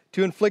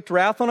to inflict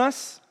wrath on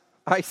us?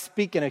 I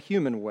speak in a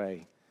human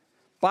way.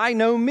 By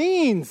no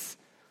means.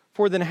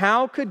 For then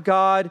how could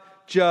God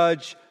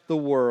judge the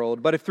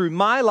world? But if through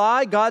my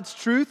lie God's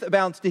truth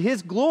abounds to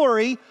His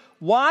glory,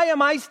 why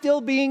am I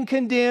still being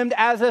condemned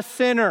as a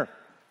sinner?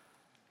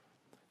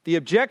 The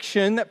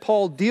objection that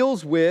Paul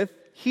deals with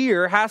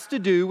here has to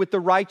do with the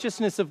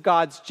righteousness of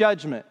God's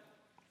judgment.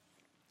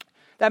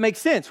 That makes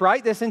sense,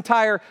 right? This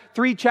entire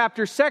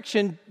 3-chapter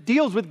section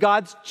deals with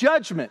God's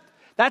judgment.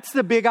 That's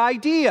the big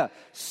idea.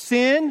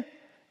 Sin,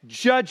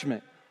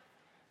 judgment.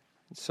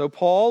 So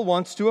Paul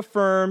wants to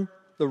affirm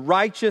the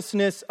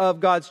righteousness of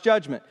God's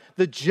judgment,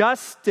 the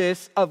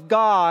justice of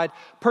God,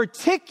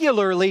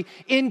 particularly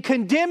in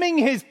condemning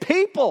His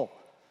people,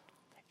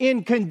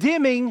 in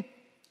condemning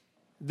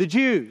the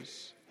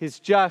Jews, His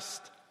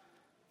just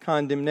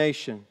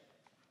condemnation.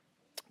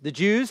 The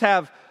Jews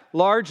have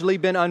largely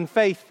been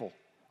unfaithful,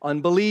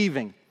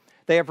 unbelieving.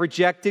 They have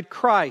rejected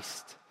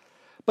Christ.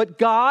 But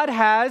God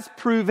has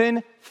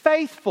proven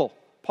faithful,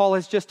 Paul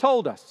has just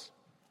told us.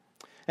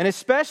 And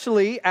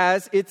especially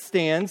as it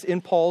stands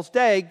in Paul's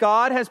day,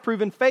 God has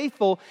proven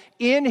faithful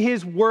in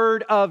His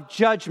word of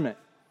judgment,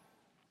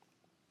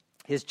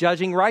 His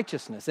judging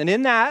righteousness. And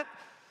in that,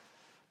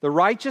 the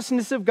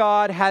righteousness of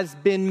God has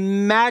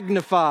been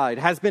magnified,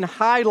 has been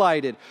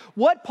highlighted.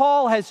 What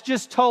Paul has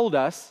just told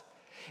us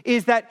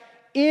is that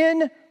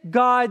in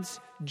God's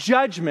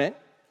judgment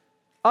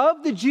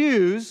of the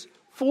Jews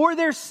for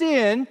their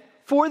sin,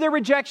 for their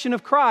rejection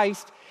of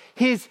Christ,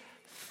 his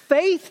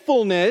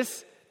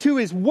faithfulness to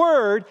his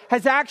word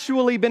has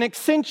actually been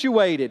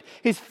accentuated.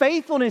 His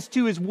faithfulness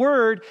to his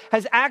word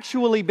has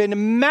actually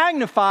been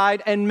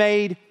magnified and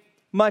made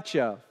much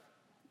of.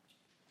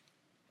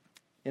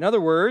 In other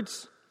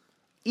words,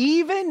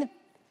 even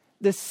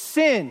the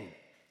sin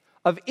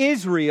of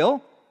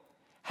Israel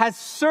has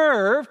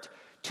served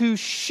to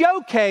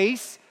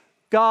showcase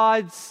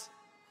God's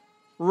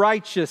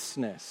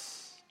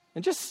righteousness.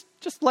 And just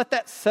let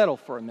that settle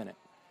for a minute.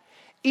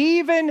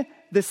 Even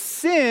the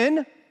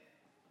sin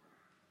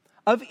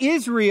of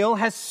Israel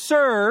has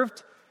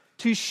served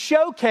to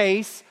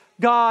showcase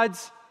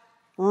God's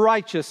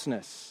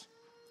righteousness,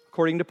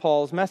 according to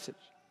Paul's message.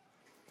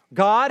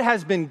 God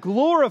has been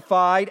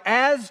glorified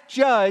as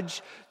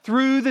judge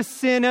through the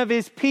sin of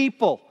his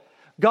people.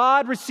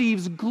 God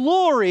receives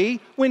glory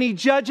when he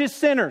judges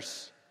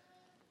sinners.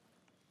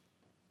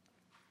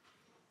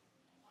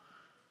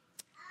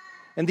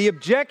 And the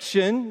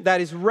objection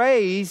that is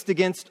raised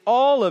against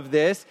all of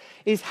this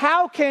is,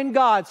 how can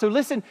God? So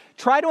listen,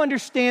 try to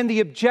understand the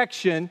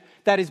objection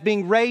that is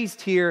being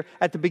raised here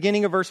at the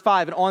beginning of verse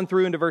 5 and on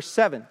through into verse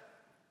 7.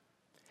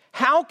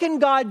 How can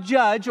God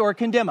judge or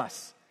condemn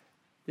us?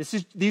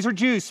 These are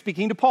Jews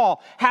speaking to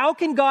Paul. How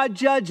can God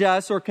judge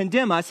us or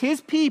condemn us,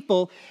 his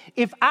people,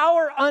 if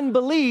our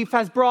unbelief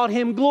has brought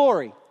him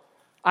glory?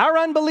 Our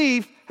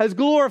unbelief has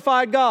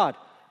glorified God.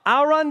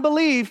 Our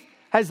unbelief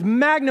has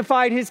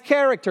magnified his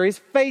character, his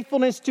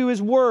faithfulness to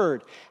his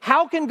word.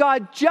 How can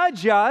God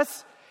judge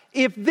us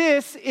if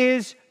this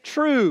is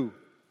true?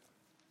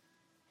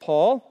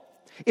 Paul,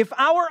 if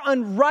our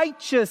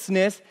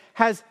unrighteousness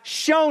has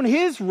shown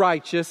his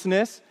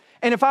righteousness,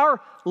 and if our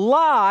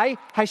lie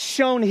has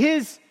shown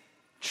his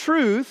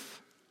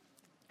truth,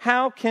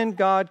 how can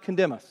God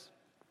condemn us?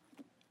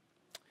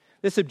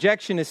 This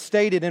objection is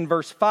stated in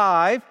verse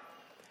 5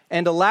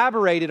 and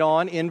elaborated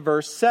on in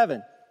verse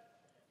 7.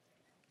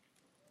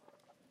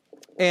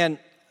 And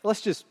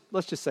let's just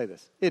say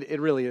this.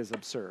 It really is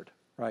absurd,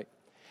 right?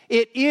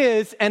 It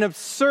is an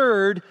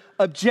absurd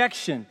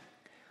objection,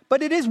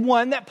 but it is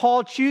one that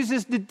Paul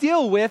chooses to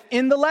deal with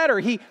in the letter.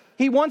 He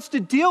wants to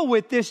deal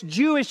with this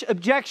Jewish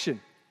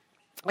objection.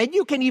 And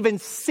you can even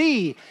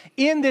see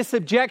in this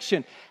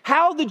objection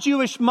how the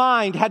Jewish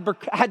mind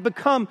had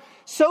become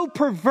so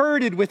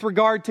perverted with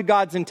regard to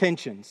God's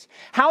intentions.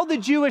 How the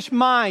Jewish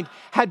mind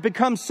had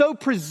become so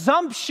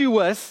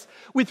presumptuous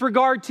with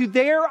regard to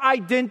their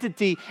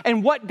identity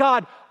and what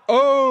God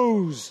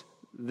owes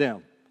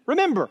them.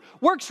 Remember,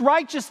 works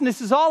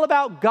righteousness is all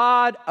about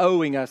God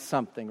owing us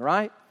something,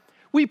 right?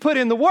 We put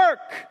in the work.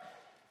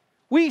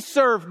 We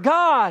serve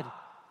God.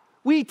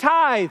 We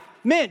tithe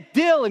mint,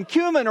 dill, and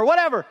cumin or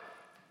whatever.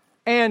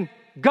 And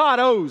God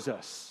owes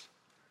us.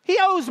 He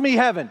owes me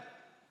heaven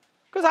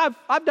because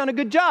I've done a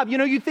good job. You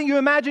know, you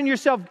imagine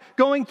yourself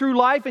going through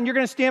life and you're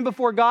going to stand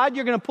before God.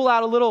 You're going to pull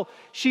out a little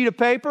sheet of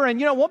paper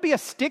and, it won't be a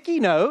sticky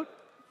note.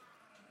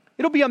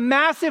 It'll be a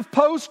massive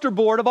poster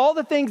board of all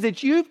the things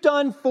that you've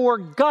done for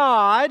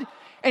God,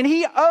 and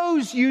he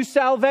owes you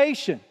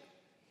salvation.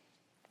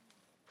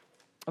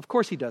 Of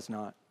course he does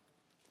not.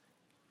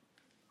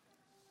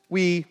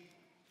 We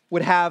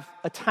would have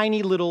a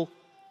tiny little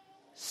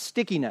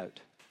sticky note,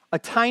 a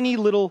tiny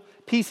little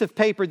piece of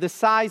paper the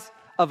size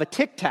of a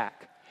Tic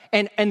Tac.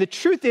 And the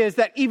truth is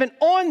that even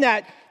on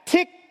that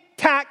Tic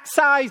Tac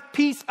sized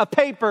piece of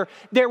paper,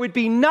 there would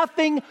be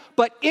nothing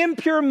but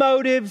impure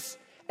motives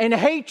and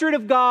hatred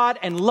of God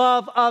and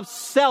love of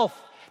self.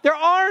 There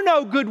are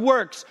no good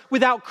works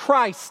without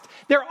Christ.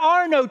 There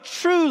are no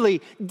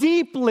truly,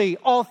 deeply,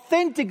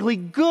 authentically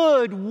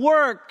good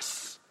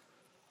works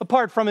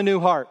apart from a new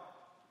heart.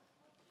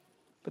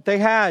 But they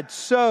had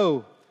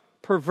so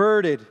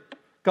perverted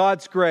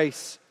God's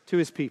grace to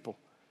his people,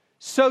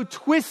 so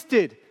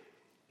twisted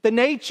the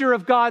nature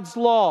of God's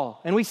law.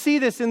 And we see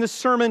this in the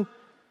Sermon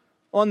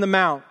on the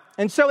Mount.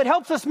 And so it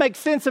helps us make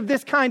sense of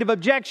this kind of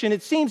objection.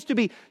 It seems to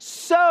be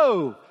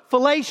so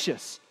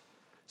fallacious,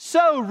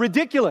 so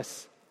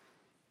ridiculous,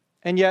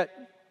 and yet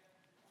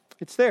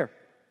it's there.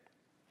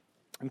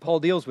 And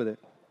Paul deals with it.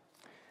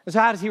 And so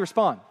how does he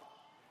respond?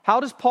 How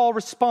does Paul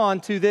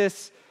respond to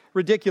this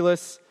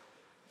ridiculous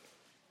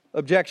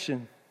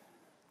objection?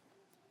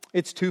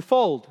 It's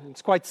twofold.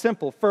 It's quite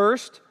simple.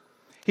 First,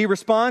 he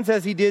responds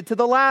as he did to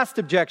the last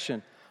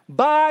objection.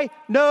 By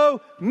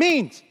no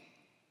means.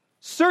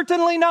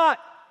 Certainly not.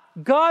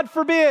 God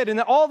forbid. And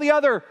all the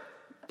other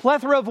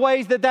plethora of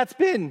ways that that's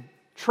been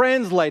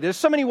translated. There's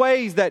so many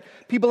ways that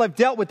people have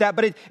dealt with that,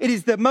 but it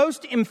is the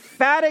most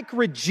emphatic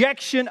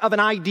rejection of an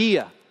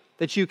idea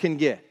that you can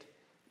get.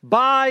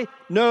 By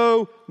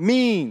no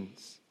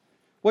means.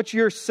 What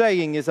you're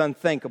saying is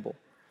unthinkable.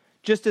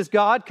 Just as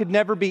God could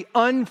never be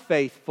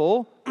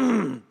unfaithful,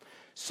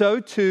 so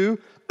too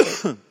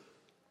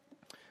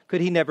could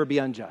he never be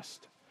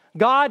unjust.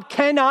 God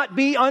cannot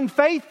be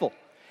unfaithful.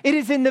 It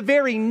is in the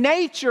very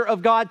nature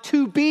of God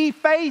to be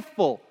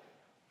faithful.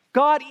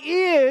 God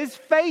is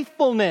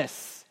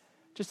faithfulness,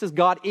 just as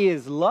God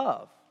is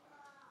love.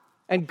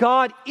 And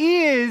God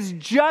is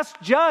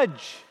just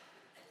judge.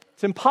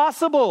 It's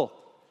impossible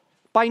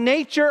By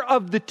nature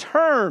of the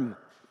term,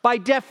 by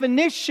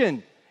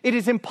definition, it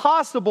is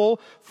impossible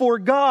for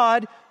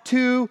God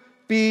to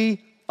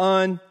be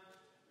unjust.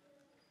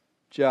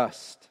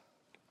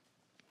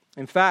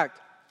 In fact,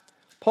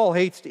 Paul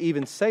hates to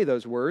even say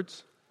those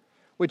words,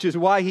 which is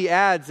why he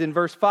adds in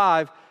verse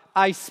 5,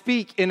 I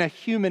speak in a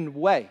human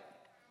way.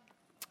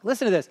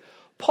 Listen to this.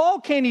 Paul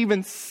can't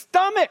even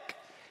stomach,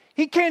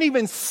 he can't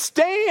even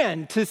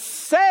stand to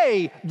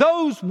say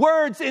those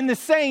words in the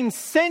same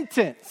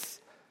sentence.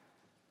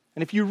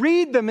 And if you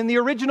read them in the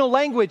original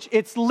language,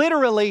 it's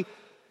literally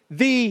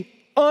the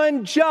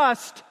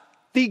unjust,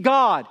 the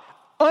God.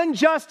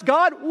 Unjust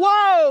God?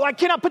 Whoa, I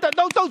cannot put that.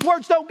 Those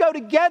words don't go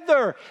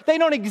together. They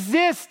don't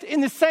exist in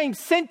the same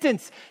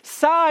sentence,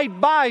 side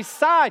by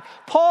side.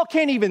 Paul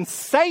can't even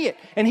say it,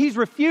 and he's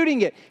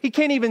refuting it. He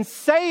can't even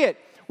say it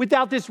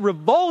without this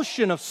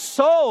revulsion of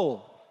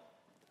soul,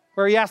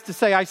 where he has to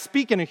say, I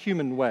speak in a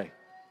human way.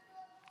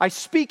 I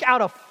speak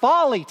out of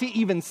folly to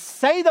even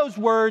say those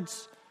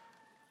words.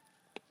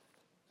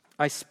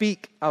 I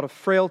speak out of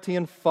frailty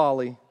and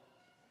folly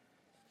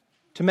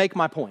to make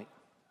my point.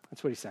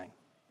 That's what he's saying.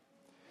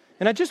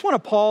 And I just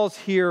want to pause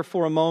here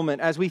for a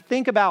moment as we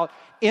think about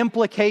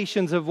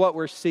implications of what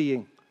we're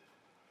seeing.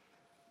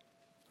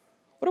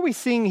 What are we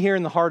seeing here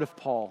in the heart of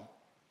Paul?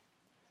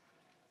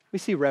 We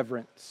see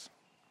reverence.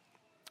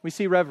 We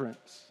see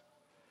reverence.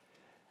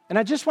 And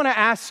I just want to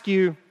ask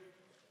you,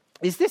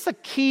 is this a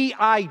key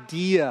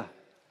idea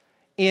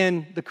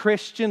in the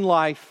Christian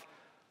life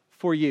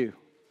for you?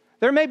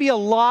 There may be a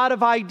lot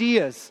of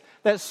ideas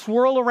that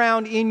swirl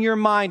around in your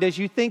mind as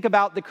you think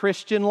about the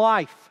Christian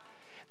life.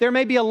 There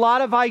may be a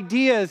lot of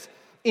ideas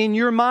in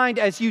your mind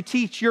as you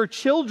teach your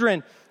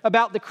children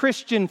about the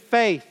Christian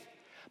faith.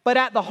 But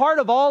at the heart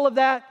of all of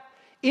that,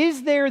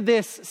 is there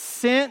this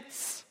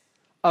sense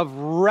of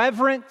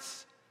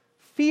reverence?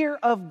 Fear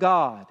of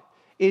God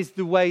is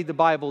the way the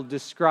Bible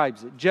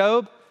describes it.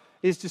 Job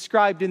is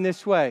described in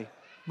this way.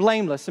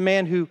 Blameless, a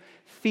man who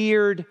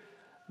feared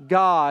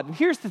God. And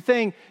here's the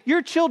thing,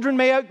 your children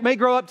may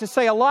grow up to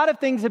say a lot of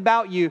things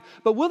about you,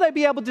 but will they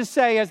be able to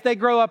say as they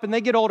grow up and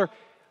they get older,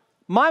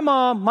 my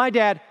mom, my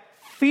dad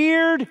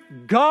feared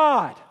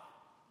God,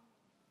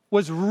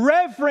 was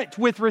reverent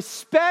with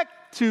respect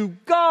to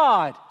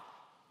God.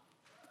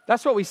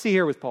 That's what we see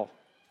here with Paul.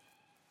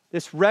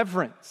 This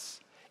reverence.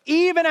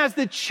 Even as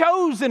the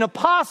chosen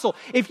apostle,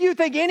 if you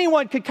think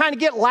anyone could kind of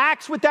get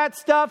lax with that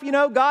stuff, you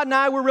know, God and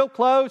I were real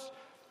close.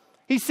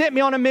 He sent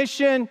me on a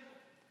mission.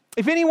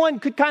 If anyone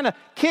could kind of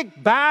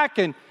kick back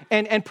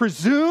and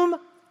presume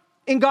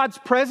in God's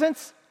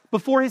presence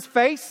before his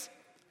face,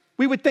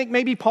 we would think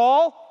maybe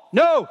Paul.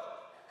 No,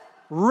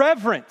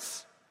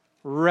 reverence,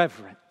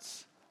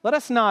 reverence. Let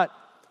us not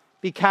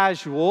be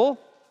casual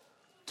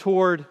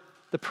toward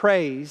the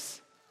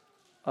praise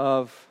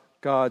of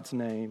God's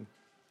name.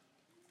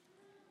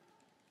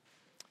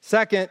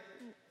 Second,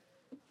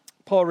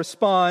 Paul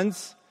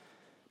responds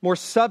more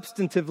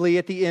substantively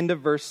at the end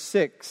of verse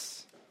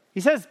 6. He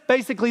says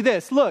basically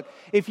this, look,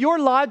 if your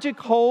logic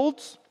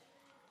holds,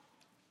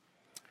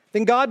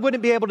 then God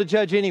wouldn't be able to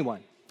judge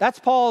anyone. That's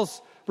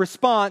Paul's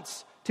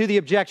response to the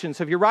objection.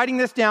 So if you're writing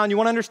this down, you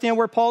want to understand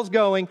where Paul's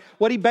going,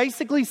 what he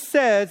basically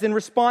says in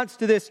response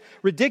to this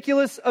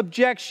ridiculous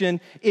objection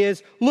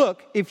is,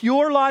 look, if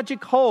your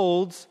logic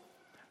holds,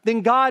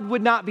 then God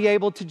would not be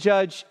able to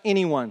judge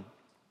anyone.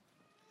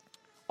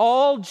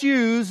 All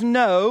Jews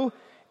know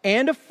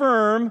and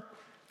affirm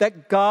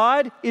that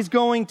God is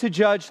going to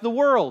judge the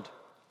world.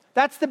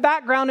 That's the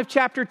background of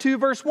chapter 2,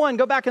 verse 1.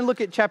 Go back and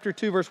look at chapter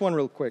 2, verse 1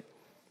 real quick.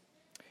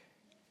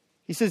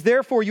 He says,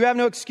 therefore, you have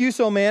no excuse,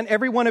 O man,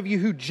 every one of you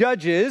who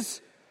judges,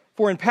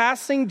 for in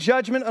passing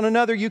judgment on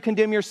another, you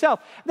condemn yourself.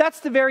 That's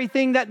the very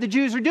thing that the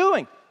Jews are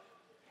doing.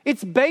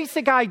 It's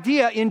basic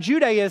idea in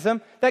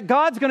Judaism that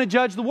God's going to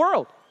judge the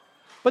world.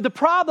 But the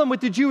problem with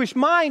the Jewish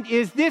mind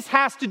is this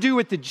has to do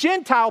with the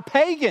Gentile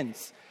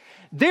pagans.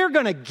 They're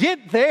going to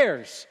get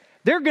theirs.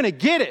 They're going to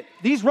get it.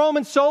 These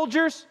Roman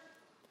soldiers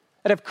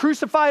that have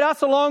crucified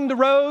us along the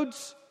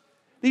roads,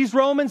 these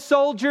Roman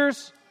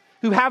soldiers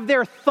who have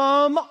their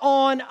thumb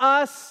on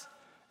us,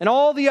 and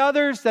all the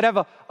others that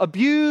have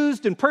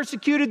abused and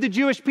persecuted the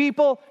Jewish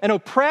people and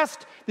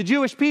oppressed the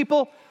Jewish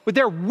people with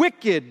their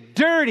wicked,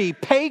 dirty,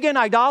 pagan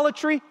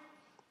idolatry,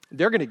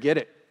 they're going to get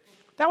it.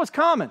 That was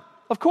common,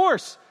 of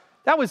course.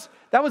 That was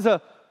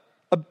a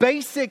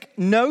basic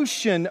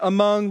notion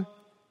among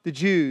the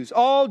Jews.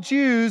 All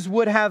Jews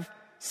would have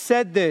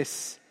said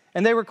this,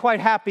 and they were quite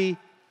happy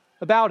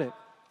about it.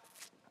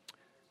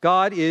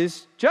 God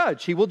is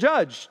judge. He will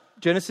judge.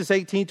 Genesis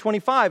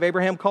 18:25,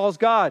 Abraham calls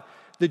God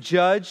the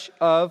judge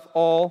of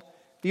all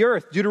the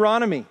earth.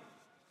 Deuteronomy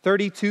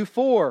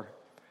 32:4,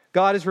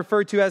 God is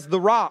referred to as the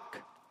rock.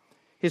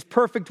 His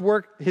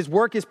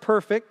work is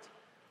perfect,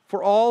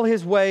 for all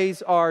his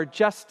ways are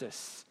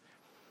justice.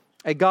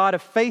 A God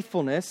of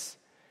faithfulness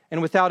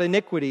and without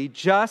iniquity,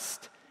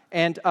 just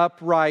and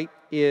upright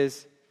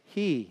is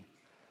he.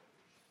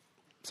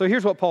 So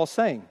here's what Paul's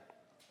saying.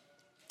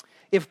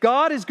 If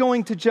God is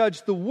going to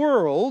judge the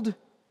world,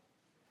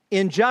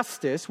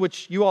 injustice,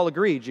 which you all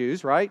agree,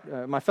 Jews,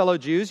 right? My fellow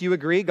Jews, you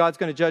agree God's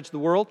going to judge the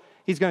world.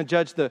 He's going to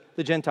judge the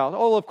Gentiles.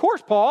 Oh, of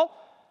course, Paul.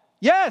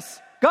 Yes,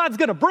 God's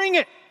going to bring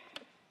it.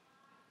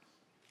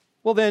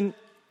 Well, then,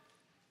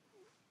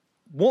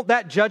 won't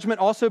that judgment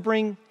also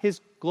bring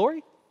his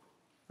glory?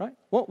 Right?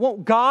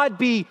 Won't God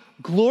be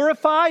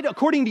glorified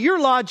according to your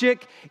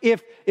logic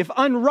if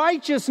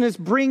unrighteousness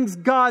brings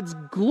God's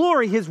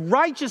glory, his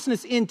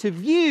righteousness into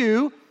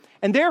view,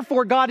 and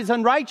therefore God is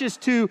unrighteous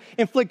to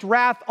inflict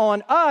wrath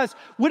on us?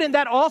 Wouldn't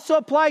that also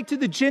apply to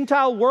the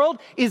Gentile world?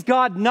 Is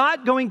God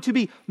not going to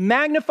be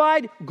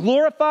magnified,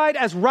 glorified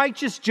as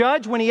righteous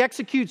judge when he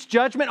executes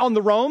judgment on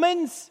the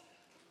Romans,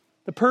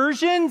 the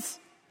Persians,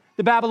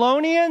 the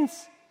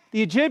Babylonians,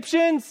 the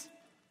Egyptians?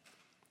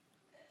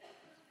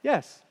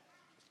 Yes.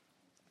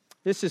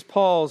 This is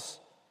Paul's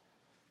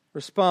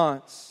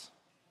response.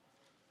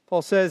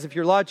 Paul says, if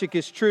your logic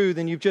is true,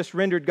 then you've just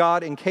rendered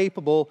God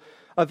incapable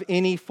of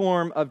any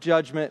form of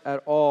judgment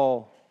at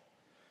all,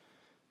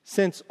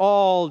 since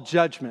all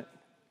judgment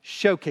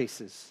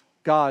showcases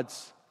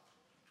God's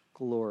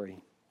glory.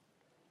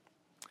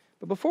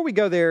 But before we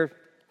go there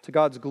to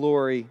God's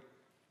glory,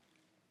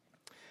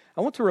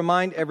 I want to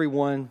remind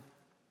everyone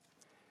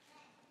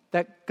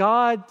that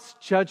God's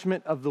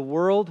judgment of the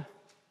world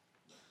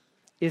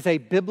is a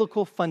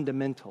biblical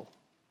fundamental.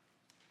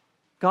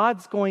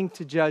 God's going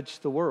to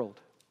judge the world.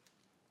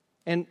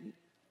 And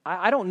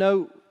I don't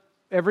know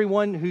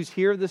everyone who's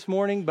here this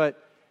morning, but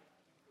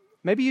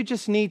maybe you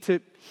just need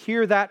to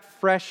hear that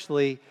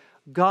freshly.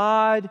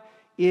 God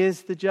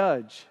is the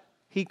judge.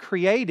 He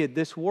created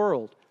this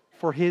world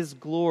for his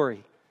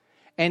glory.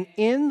 And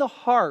in the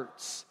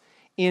hearts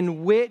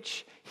in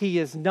which he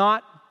is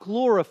not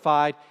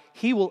glorified,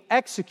 he will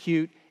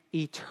execute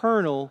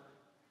eternal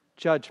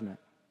judgment.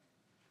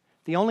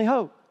 The only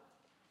hope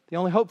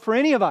for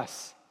any of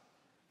us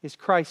is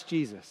Christ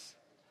Jesus.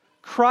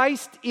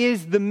 Christ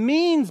is the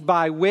means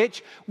by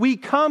which we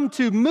come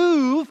to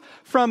move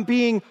from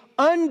being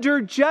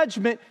under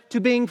judgment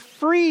to being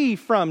free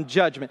from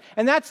judgment.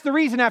 And that's the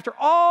reason after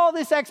all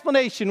this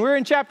explanation, we're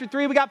in chapter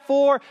 3, we got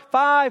 4,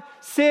 5,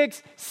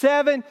 6,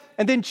 7,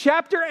 and then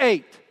chapter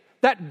 8,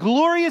 that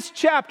glorious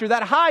chapter,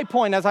 that high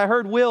point, as I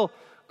heard Will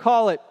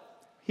call it.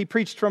 He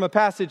preached from a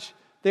passage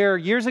there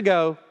years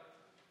ago.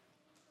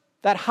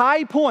 That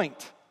high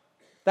point,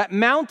 that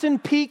mountain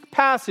peak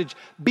passage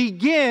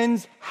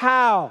begins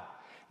how?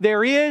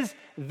 There is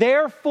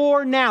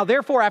therefore now,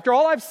 after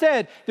all I've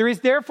said, there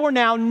is therefore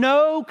now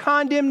no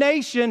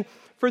condemnation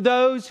for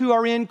those who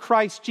are in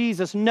Christ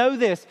Jesus. Know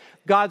this,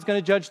 God's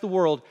going to judge the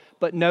world,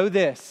 but know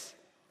this,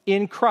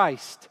 in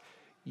Christ,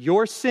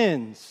 your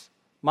sins,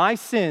 my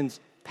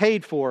sins,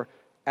 paid for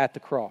at the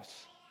cross.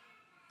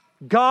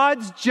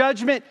 God's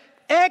judgment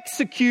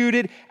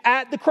executed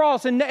at the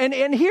cross. And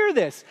hear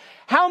this.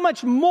 How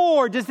much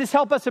more does this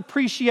help us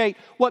appreciate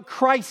what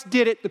Christ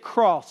did at the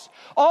cross?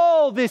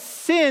 All this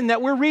sin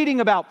that we're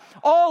reading about,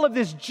 all of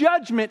this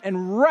judgment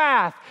and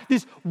wrath,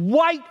 this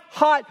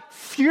white-hot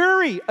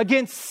fury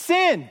against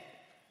sin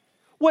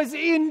was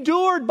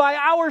endured by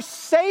our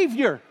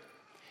Savior.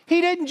 He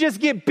didn't just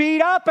get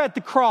beat up at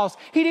the cross.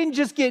 He didn't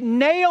just get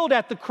nailed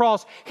at the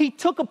cross. He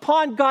took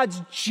upon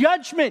God's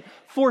judgment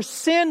for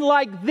sin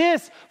like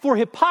this, for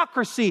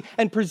hypocrisy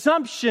and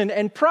presumption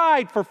and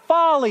pride, for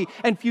folly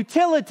and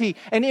futility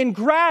and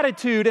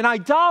ingratitude and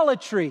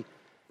idolatry,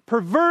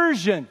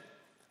 perversion,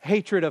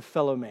 hatred of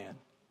fellow man.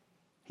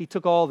 He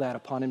took all that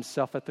upon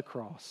himself at the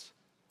cross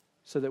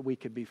so that we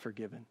could be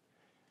forgiven.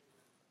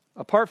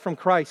 Apart from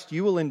Christ,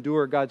 you will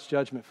endure God's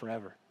judgment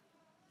forever.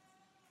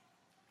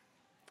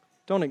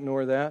 Don't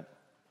ignore that.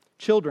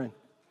 Children,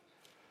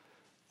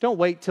 don't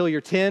wait till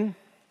you're 10,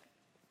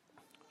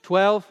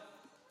 12,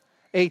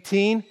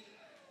 18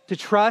 to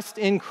trust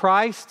in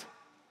Christ.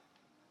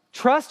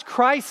 Trust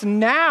Christ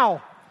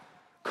now.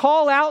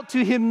 Call out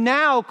to him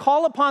now.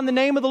 Call upon the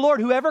name of the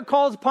Lord. Whoever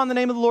calls upon the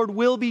name of the Lord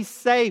will be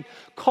saved.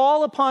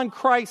 Call upon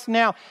Christ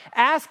now.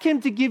 Ask him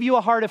to give you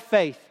a heart of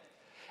faith.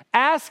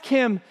 Ask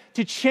him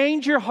to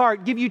change your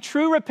heart, give you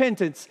true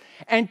repentance,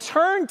 and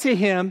turn to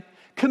him.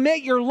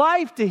 Commit your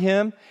life to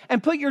him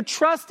and put your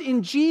trust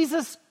in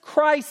Jesus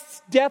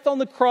Christ's death on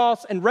the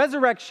cross and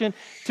resurrection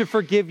to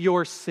forgive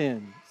your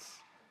sins.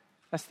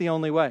 That's the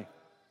only way.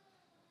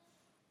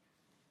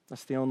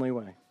 That's the only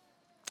way.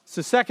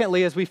 So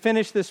secondly, as we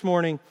finish this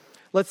morning,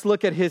 let's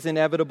look at his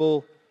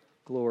inevitable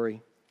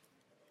glory.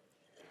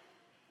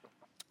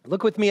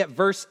 Look with me at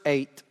verse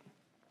 8.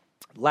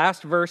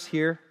 Last verse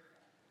here.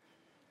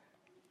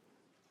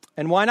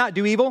 And why not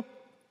do evil,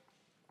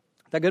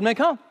 that good may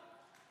come?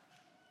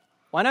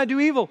 Why not do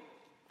evil,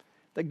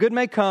 that good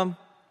may come?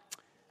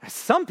 As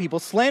some people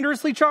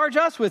slanderously charge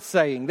us with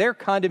saying, their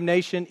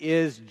condemnation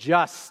is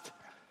just.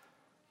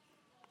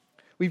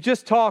 We've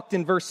just talked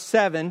in verse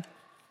 7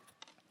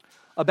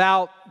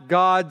 about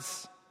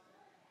God's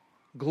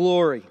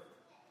glory.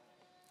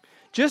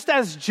 Just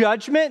as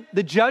judgment,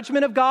 the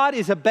judgment of God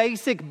is a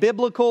basic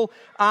biblical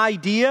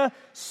idea,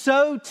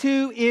 so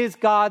too is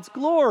God's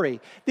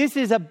glory. This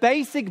is a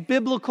basic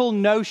biblical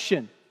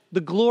notion, the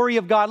glory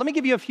of God. Let me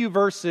give you a few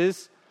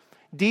verses.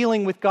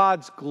 dealing with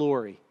God's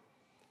glory.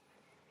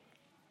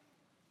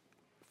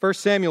 1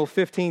 Samuel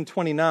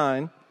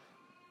 15:29.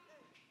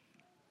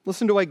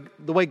 Listen to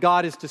the way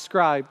God is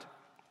described.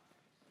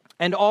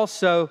 And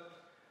also,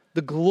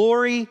 the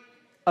glory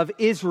of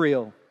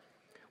Israel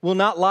will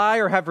not lie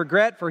or have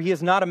regret, for he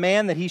is not a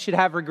man that he should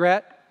have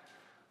regret.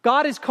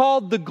 God is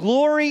called the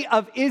glory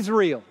of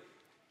Israel.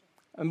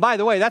 And by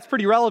the way, that's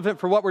pretty relevant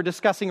for what we're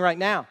discussing right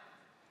now.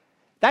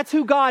 That's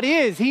who God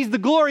is. He's the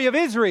glory of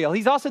Israel.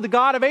 He's also the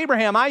God of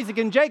Abraham, Isaac,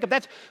 and Jacob.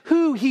 That's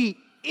who he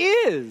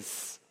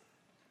is.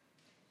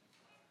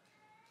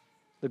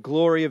 The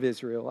glory of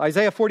Israel.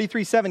 Isaiah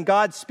 43:7,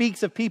 God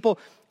speaks of people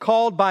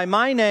called by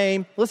my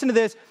name. Listen to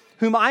this.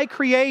 Whom I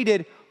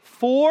created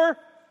for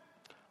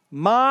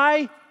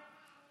my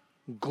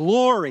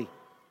glory,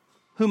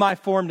 whom I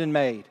formed and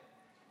made.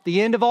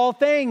 The end of all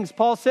things,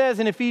 Paul says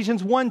in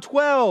Ephesians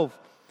 1:12,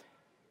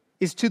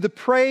 is to the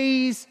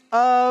praise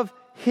of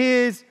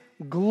his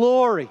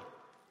glory.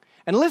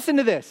 And listen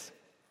to this.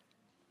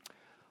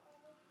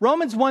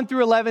 Romans 1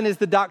 through 11 is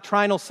the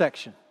doctrinal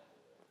section.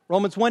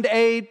 Romans 1 to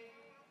 8,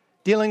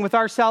 dealing with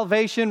our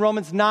salvation.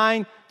 Romans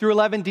 9 through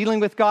 11, dealing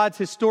with God's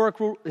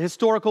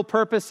historical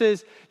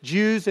purposes,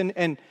 Jews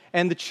and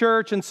the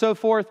church and so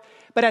forth.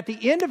 But at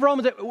the end of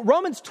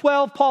Romans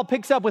 12, Paul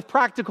picks up with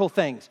practical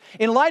things.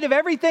 In light of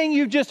everything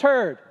you've just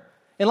heard,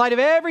 in light of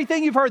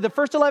everything you've heard, the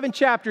first 11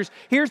 chapters,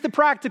 here's the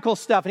practical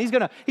stuff. And he's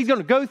going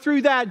to go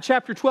through that in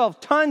chapter 12,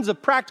 tons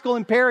of practical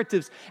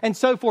imperatives and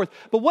so forth.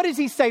 But what does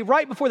he say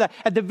right before that?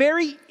 At the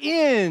very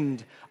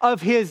end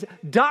of his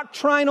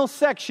doctrinal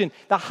section,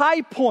 the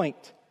high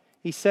point,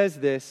 he says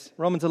this,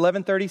 Romans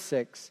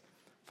 11:36,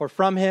 for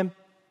from him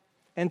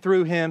and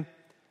through him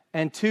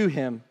and to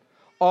him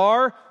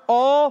are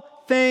all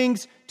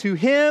things, to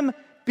him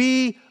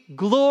be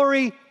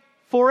glory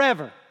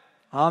forever.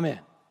 Amen.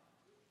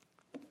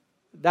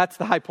 That's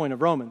the high point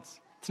of Romans.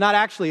 It's not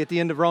actually at the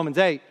end of Romans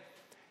 8.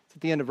 It's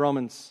at the end of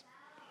Romans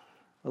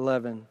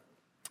 11.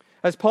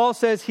 As Paul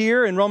says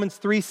here in Romans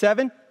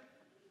 3:7,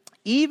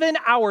 even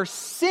our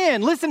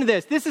sin, listen to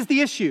this, this is the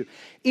issue.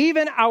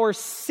 Even our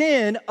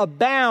sin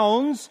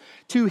abounds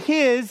to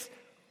his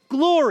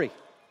glory.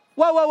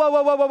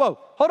 Whoa.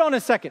 Hold on a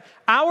second.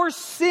 Our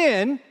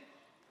sin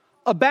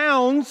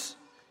abounds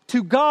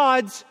to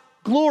God's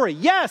glory.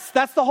 Yes,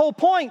 that's the whole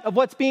point of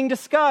what's being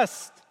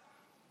discussed.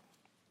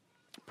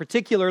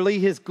 Particularly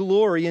his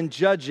glory in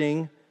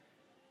judging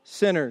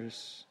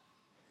sinners.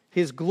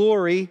 His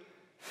glory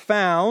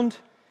found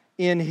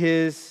in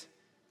his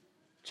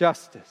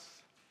justice.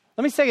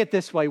 Let me say it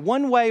this way,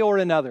 one way or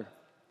another,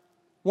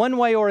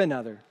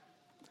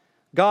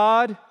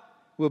 God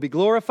will be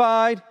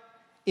glorified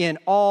in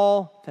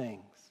all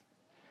things.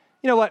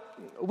 You know what?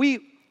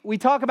 We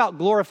talk about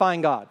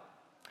glorifying God.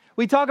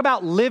 We talk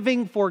about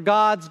living for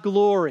God's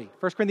glory.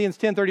 1 Corinthians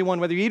 10:31,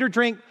 whether you eat or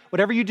drink,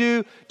 whatever you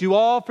do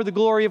all for the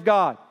glory of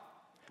God.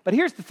 But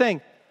here's the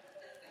thing.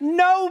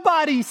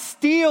 Nobody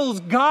steals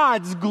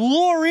God's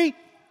glory.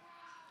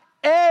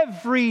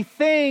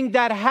 Everything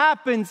that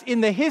happens in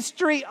the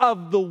history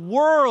of the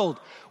world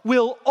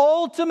will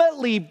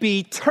ultimately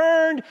be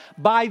turned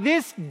by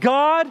this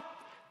God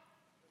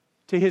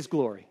to his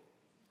glory.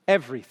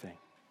 Everything.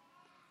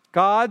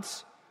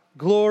 God's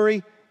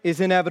glory is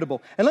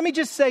inevitable. And let me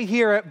just say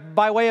here,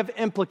 by way of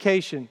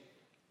implication,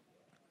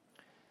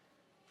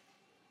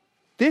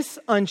 this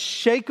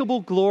unshakable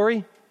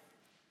glory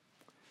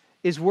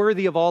is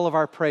worthy of all of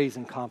our praise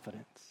and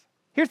confidence.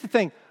 Here's the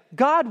thing.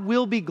 God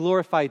will be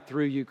glorified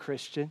through you,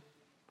 Christian.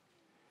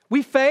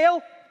 We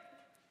fail.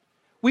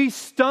 We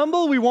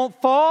stumble. We won't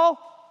fall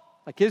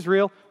like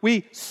Israel.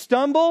 We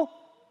stumble.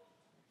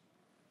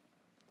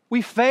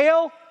 We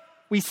fail.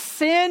 We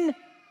sin.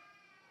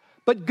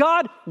 But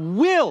God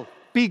will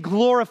be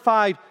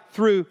glorified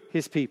through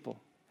his people.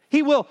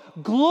 He will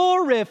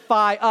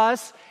glorify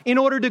us in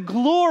order to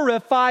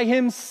glorify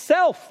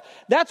himself.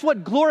 That's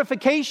what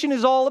glorification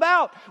is all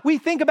about. We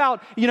think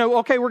about,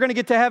 okay, we're going to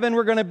get to heaven.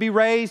 We're going to be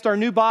raised. Our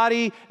new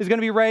body is going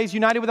to be raised,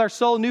 united with our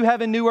soul, new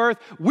heaven, new earth.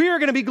 We're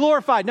going to be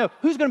glorified. No,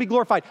 who's going to be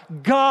glorified?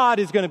 God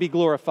is going to be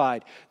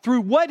glorified through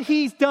what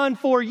he's done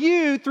for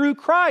you through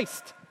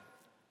Christ.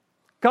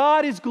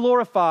 God is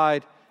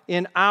glorified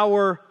in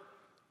our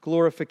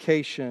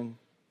glorification.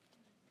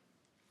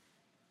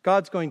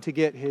 God's going to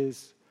get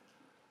his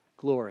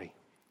glory.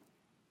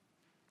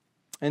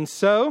 And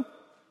so,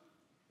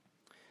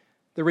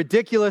 the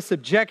ridiculous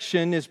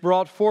objection is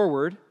brought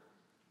forward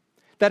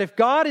that if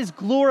God is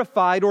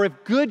glorified or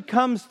if good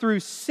comes through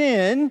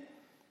sin,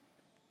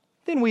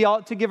 then we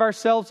ought to give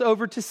ourselves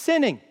over to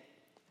sinning.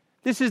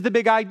 This is the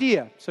big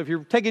idea. So if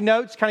you're taking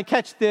notes, kind of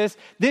catch this.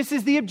 This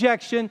is the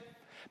objection.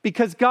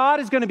 Because God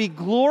is going to be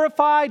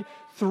glorified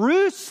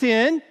through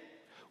sin,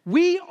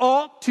 we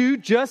ought to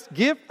just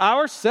give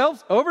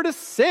ourselves over to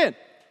sin.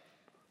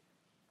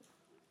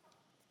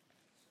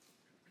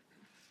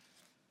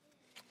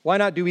 Why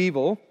not do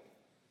evil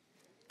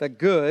that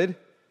good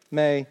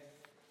may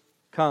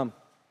come?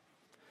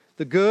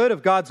 The good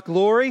of God's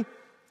glory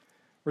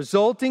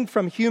resulting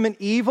from human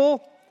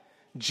evil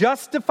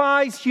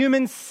justifies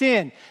human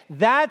sin.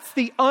 That's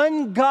the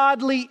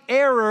ungodly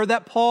error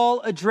that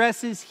Paul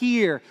addresses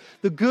here.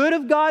 The good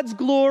of God's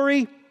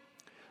glory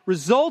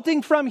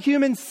resulting from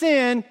human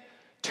sin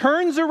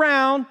turns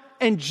around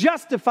and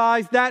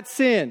justifies that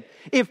sin.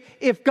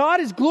 If God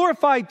is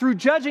glorified through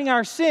judging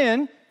our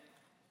sin,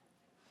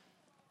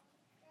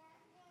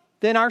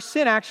 then our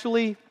sin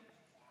actually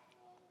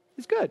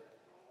is good.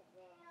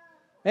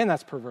 Man,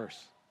 that's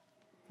perverse.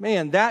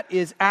 Man, that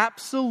is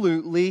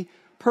absolutely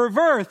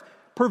perverse.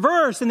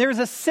 And there's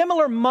a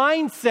similar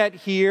mindset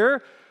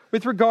here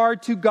with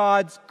regard to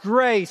God's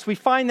grace. We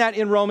find that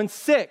in Romans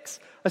 6.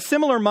 A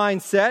similar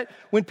mindset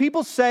when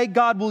people say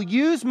God will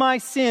use my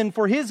sin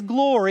for His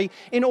glory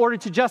in order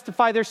to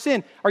justify their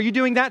sin. Are you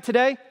doing that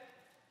today?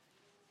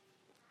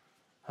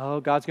 Oh,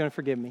 God's going to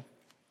forgive me.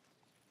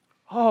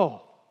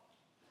 Oh,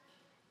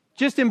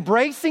 just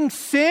embracing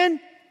sin?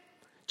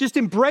 Just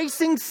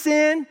embracing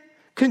sin?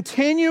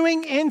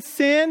 Continuing in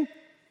sin?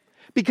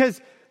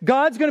 Because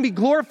God's going to be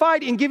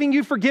glorified in giving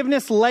you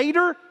forgiveness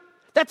later?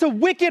 That's a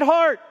wicked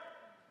heart.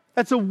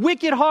 That's a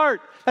wicked heart.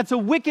 That's a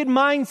wicked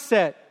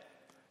mindset.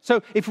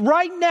 So if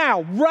right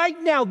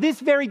now, this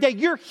very day,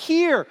 you're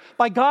here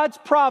by God's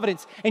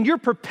providence and you're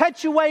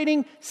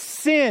perpetuating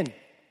sin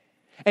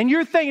and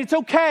you're thinking it's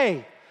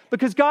okay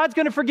because God's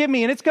going to forgive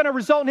me and it's going to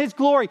result in His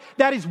glory,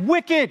 that is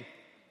wicked.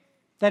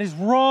 That is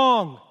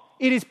wrong.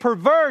 It is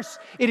perverse.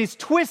 It is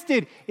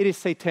twisted. It is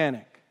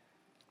satanic.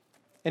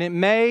 And it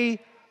may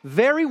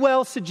very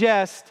well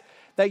suggest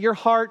that your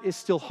heart is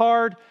still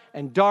hard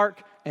and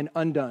dark and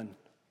undone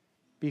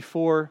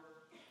before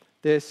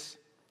this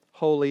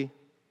holy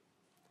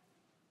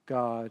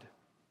God.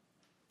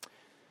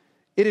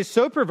 It is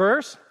so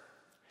perverse,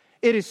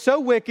 it is so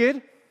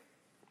wicked,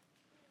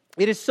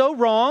 it is so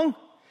wrong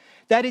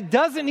that it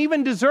doesn't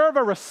even deserve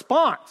a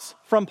response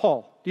from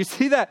Paul. Do you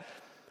see that?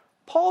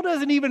 Paul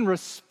doesn't even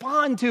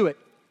respond to it.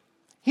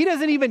 He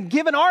doesn't even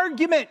give an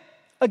argument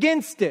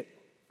against it.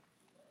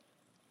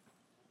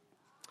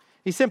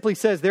 He simply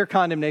says their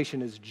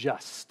condemnation is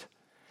just.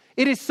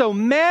 It is so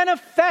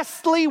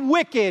manifestly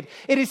wicked,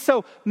 it is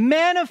so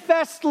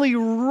manifestly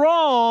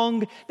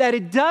wrong that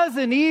it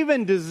doesn't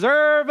even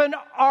deserve an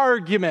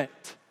argument.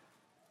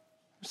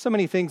 There's so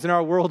many things in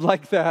our world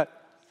like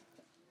that.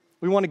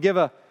 We want to give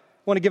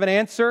an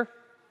answer.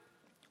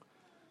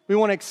 We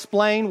want to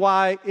explain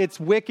why it's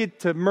wicked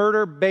to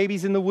murder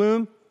babies in the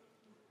womb.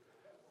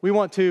 We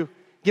want to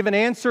give an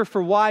answer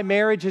for why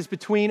marriage is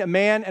between a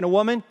man and a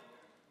woman.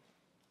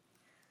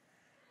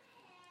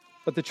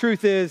 But the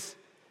truth is,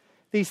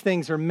 these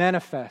things are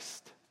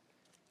manifest,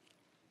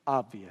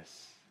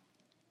 obvious.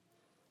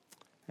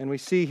 And we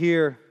see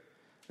here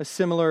a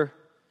similar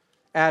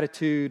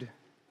attitude.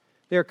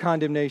 Their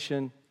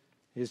condemnation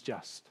is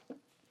just.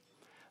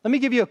 Let me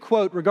give you a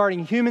quote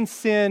regarding human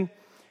sin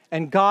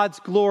and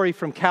God's glory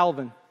from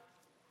Calvin.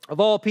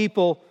 Of all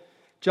people,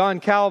 John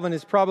Calvin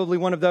is probably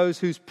one of those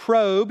who's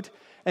probed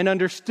and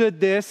understood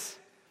this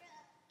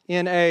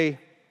in a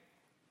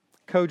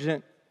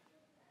cogent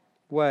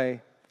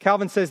way.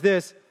 Calvin says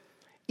this: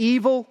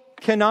 evil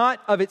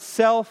cannot of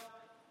itself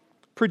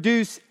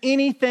produce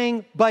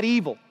anything but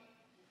evil.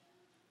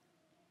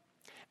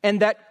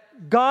 And that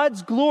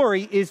God's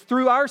glory is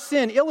through our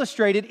sin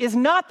illustrated is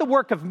not the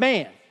work of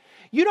man.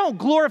 You don't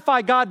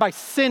glorify God by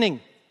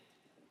sinning.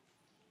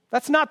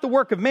 That's not the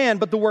work of man,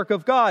 but the work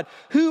of God,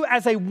 who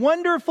as a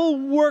wonderful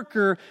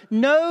worker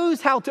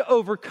knows how to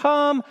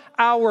overcome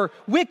our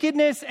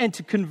wickedness and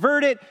to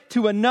convert it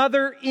to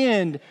another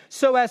end,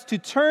 so as to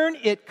turn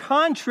it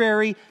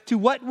contrary to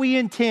what we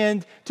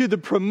intend, to the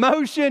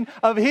promotion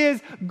of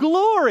His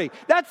glory.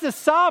 That's the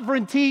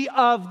sovereignty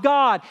of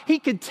God. He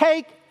can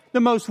take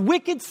the most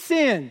wicked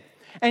sin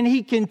and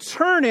He can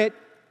turn it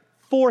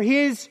for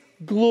His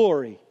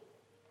glory.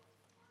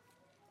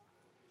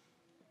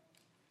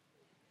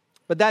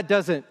 But that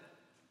doesn't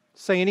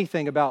say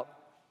anything about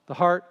the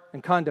heart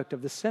and conduct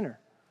of the sinner.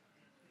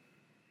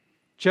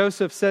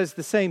 Joseph says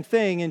the same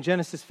thing in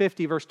Genesis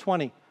 50, verse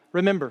 20.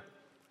 Remember,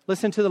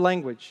 listen to the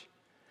language.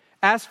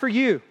 As for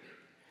you,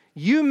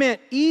 you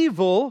meant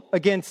evil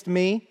against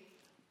me,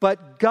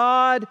 but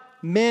God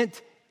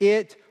meant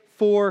it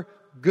for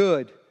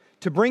good,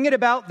 to bring it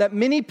about that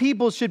many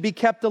people should be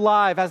kept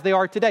alive as they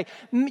are today.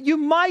 You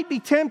might be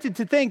tempted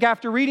to think,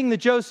 after reading the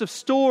Joseph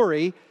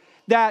story,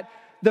 that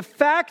the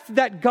fact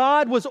that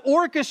God was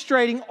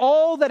orchestrating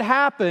all that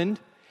happened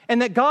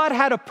and that God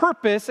had a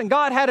purpose and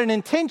God had an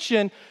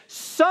intention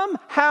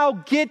somehow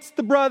gets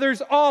the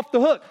brothers off the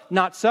hook.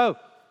 Not so.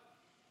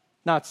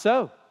 Not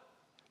so.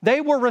 They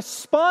were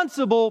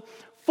responsible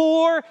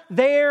for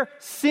their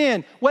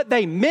sin. What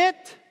they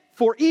meant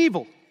for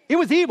evil, it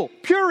was evil,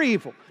 pure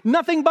evil,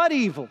 nothing but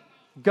evil.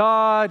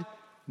 God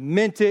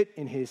meant it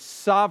in His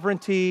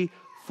sovereignty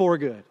for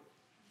good.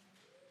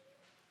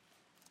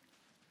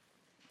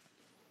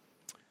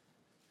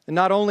 And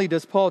not only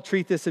does Paul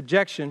treat this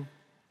objection,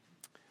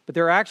 but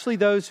there are actually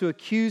those who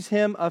accuse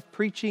him of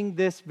preaching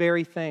this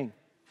very thing.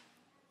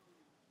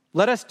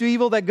 Let us do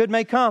evil that good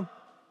may come.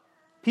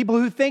 People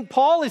who think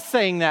Paul is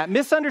saying that,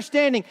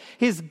 misunderstanding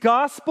his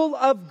gospel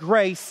of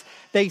grace,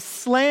 they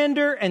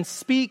slander and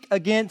speak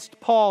against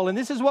Paul. And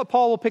this is what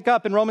Paul will pick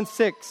up in Romans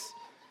 6.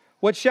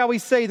 What shall we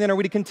say then? Are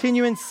we to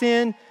continue in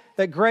sin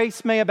that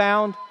grace may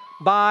abound?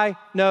 By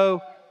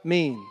no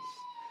means.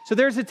 So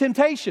there's a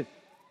temptation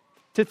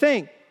to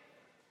think,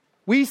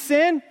 we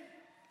sin,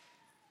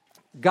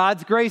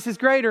 God's grace is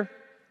greater.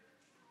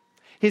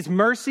 His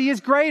mercy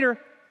is greater.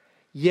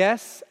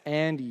 Yes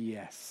and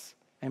yes.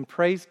 And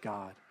praise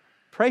God.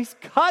 Praise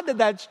God that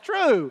that's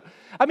true.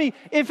 I mean,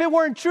 if it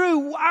weren't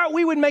true,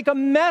 we would make a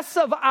mess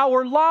of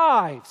our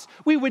lives.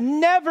 We would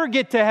never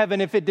get to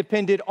heaven if it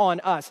depended on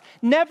us.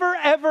 Never,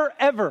 ever,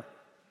 ever.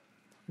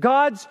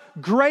 God's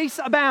grace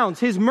abounds.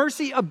 His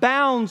mercy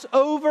abounds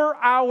over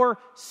our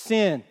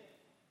sin.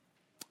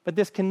 But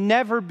this can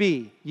never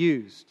be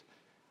used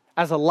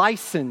as a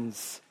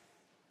license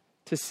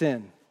to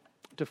sin,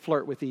 to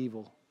flirt with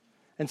evil.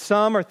 And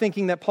some are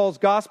thinking that Paul's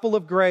gospel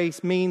of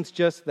grace means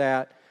just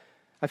that.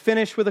 I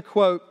finish with a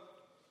quote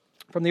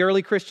from the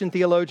early Christian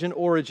theologian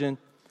Origen.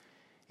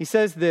 He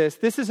says this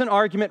is an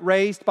argument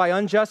raised by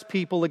unjust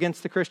people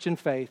against the Christian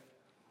faith.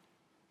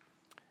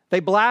 They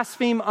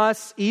blaspheme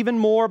us even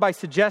more by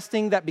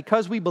suggesting that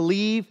because we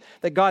believe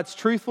that God's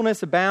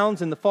truthfulness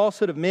abounds in the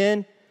falsehood of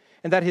men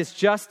and that His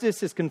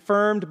justice is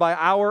confirmed by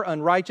our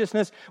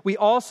unrighteousness, we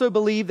also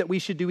believe that we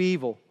should do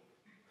evil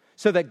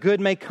so that good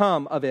may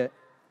come of it,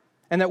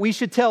 and that we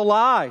should tell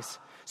lies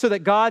so that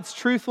God's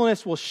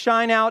truthfulness will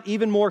shine out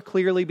even more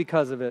clearly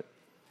because of it.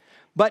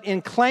 But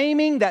in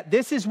claiming that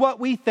this is what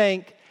we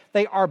think,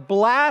 they are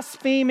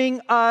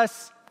blaspheming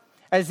us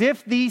as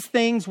if these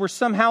things were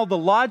somehow the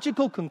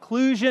logical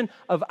conclusion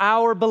of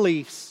our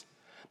beliefs.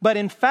 But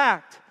in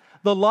fact,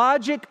 the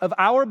logic of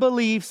our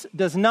beliefs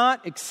does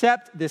not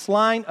accept this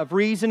line of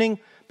reasoning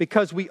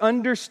because we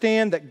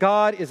understand that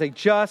God is a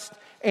just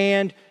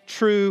and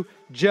true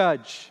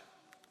judge.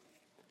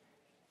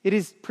 It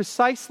is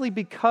precisely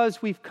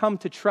because we've come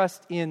to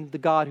trust in the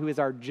God who is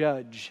our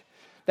judge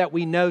that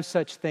we know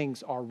such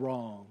things are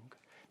wrong.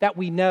 That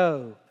we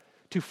know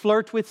to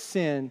flirt with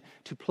sin,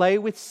 to play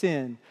with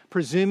sin,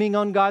 presuming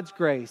on God's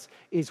grace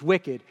is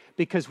wicked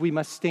because we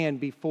must stand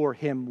before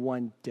Him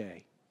one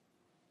day.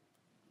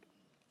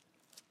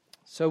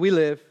 So we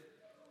live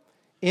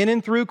in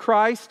and through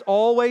Christ,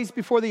 always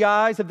before the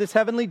eyes of this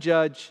heavenly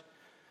judge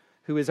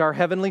who is our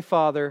heavenly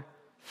Father,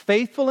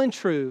 faithful and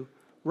true,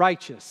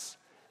 righteous,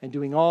 and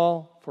doing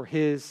all for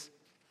His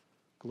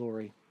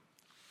glory.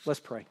 Let's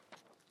pray.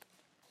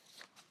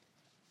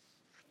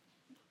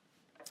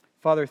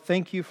 Father,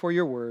 thank You for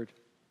Your word.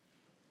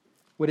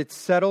 Would it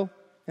settle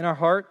in our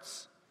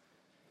hearts?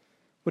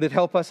 Would it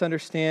help us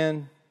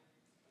understand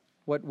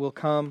what will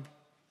come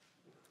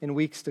in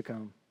weeks to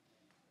come?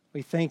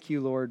 We thank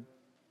You, Lord,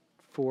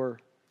 for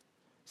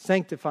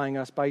sanctifying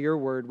us by Your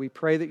word. We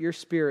pray that Your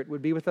Spirit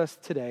would be with us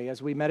today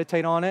as we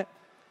meditate on it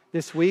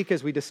this week,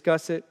 as we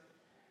discuss it,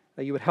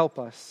 that You would help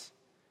us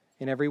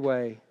in every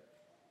way.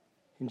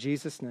 In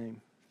Jesus'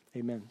 name,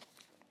 amen.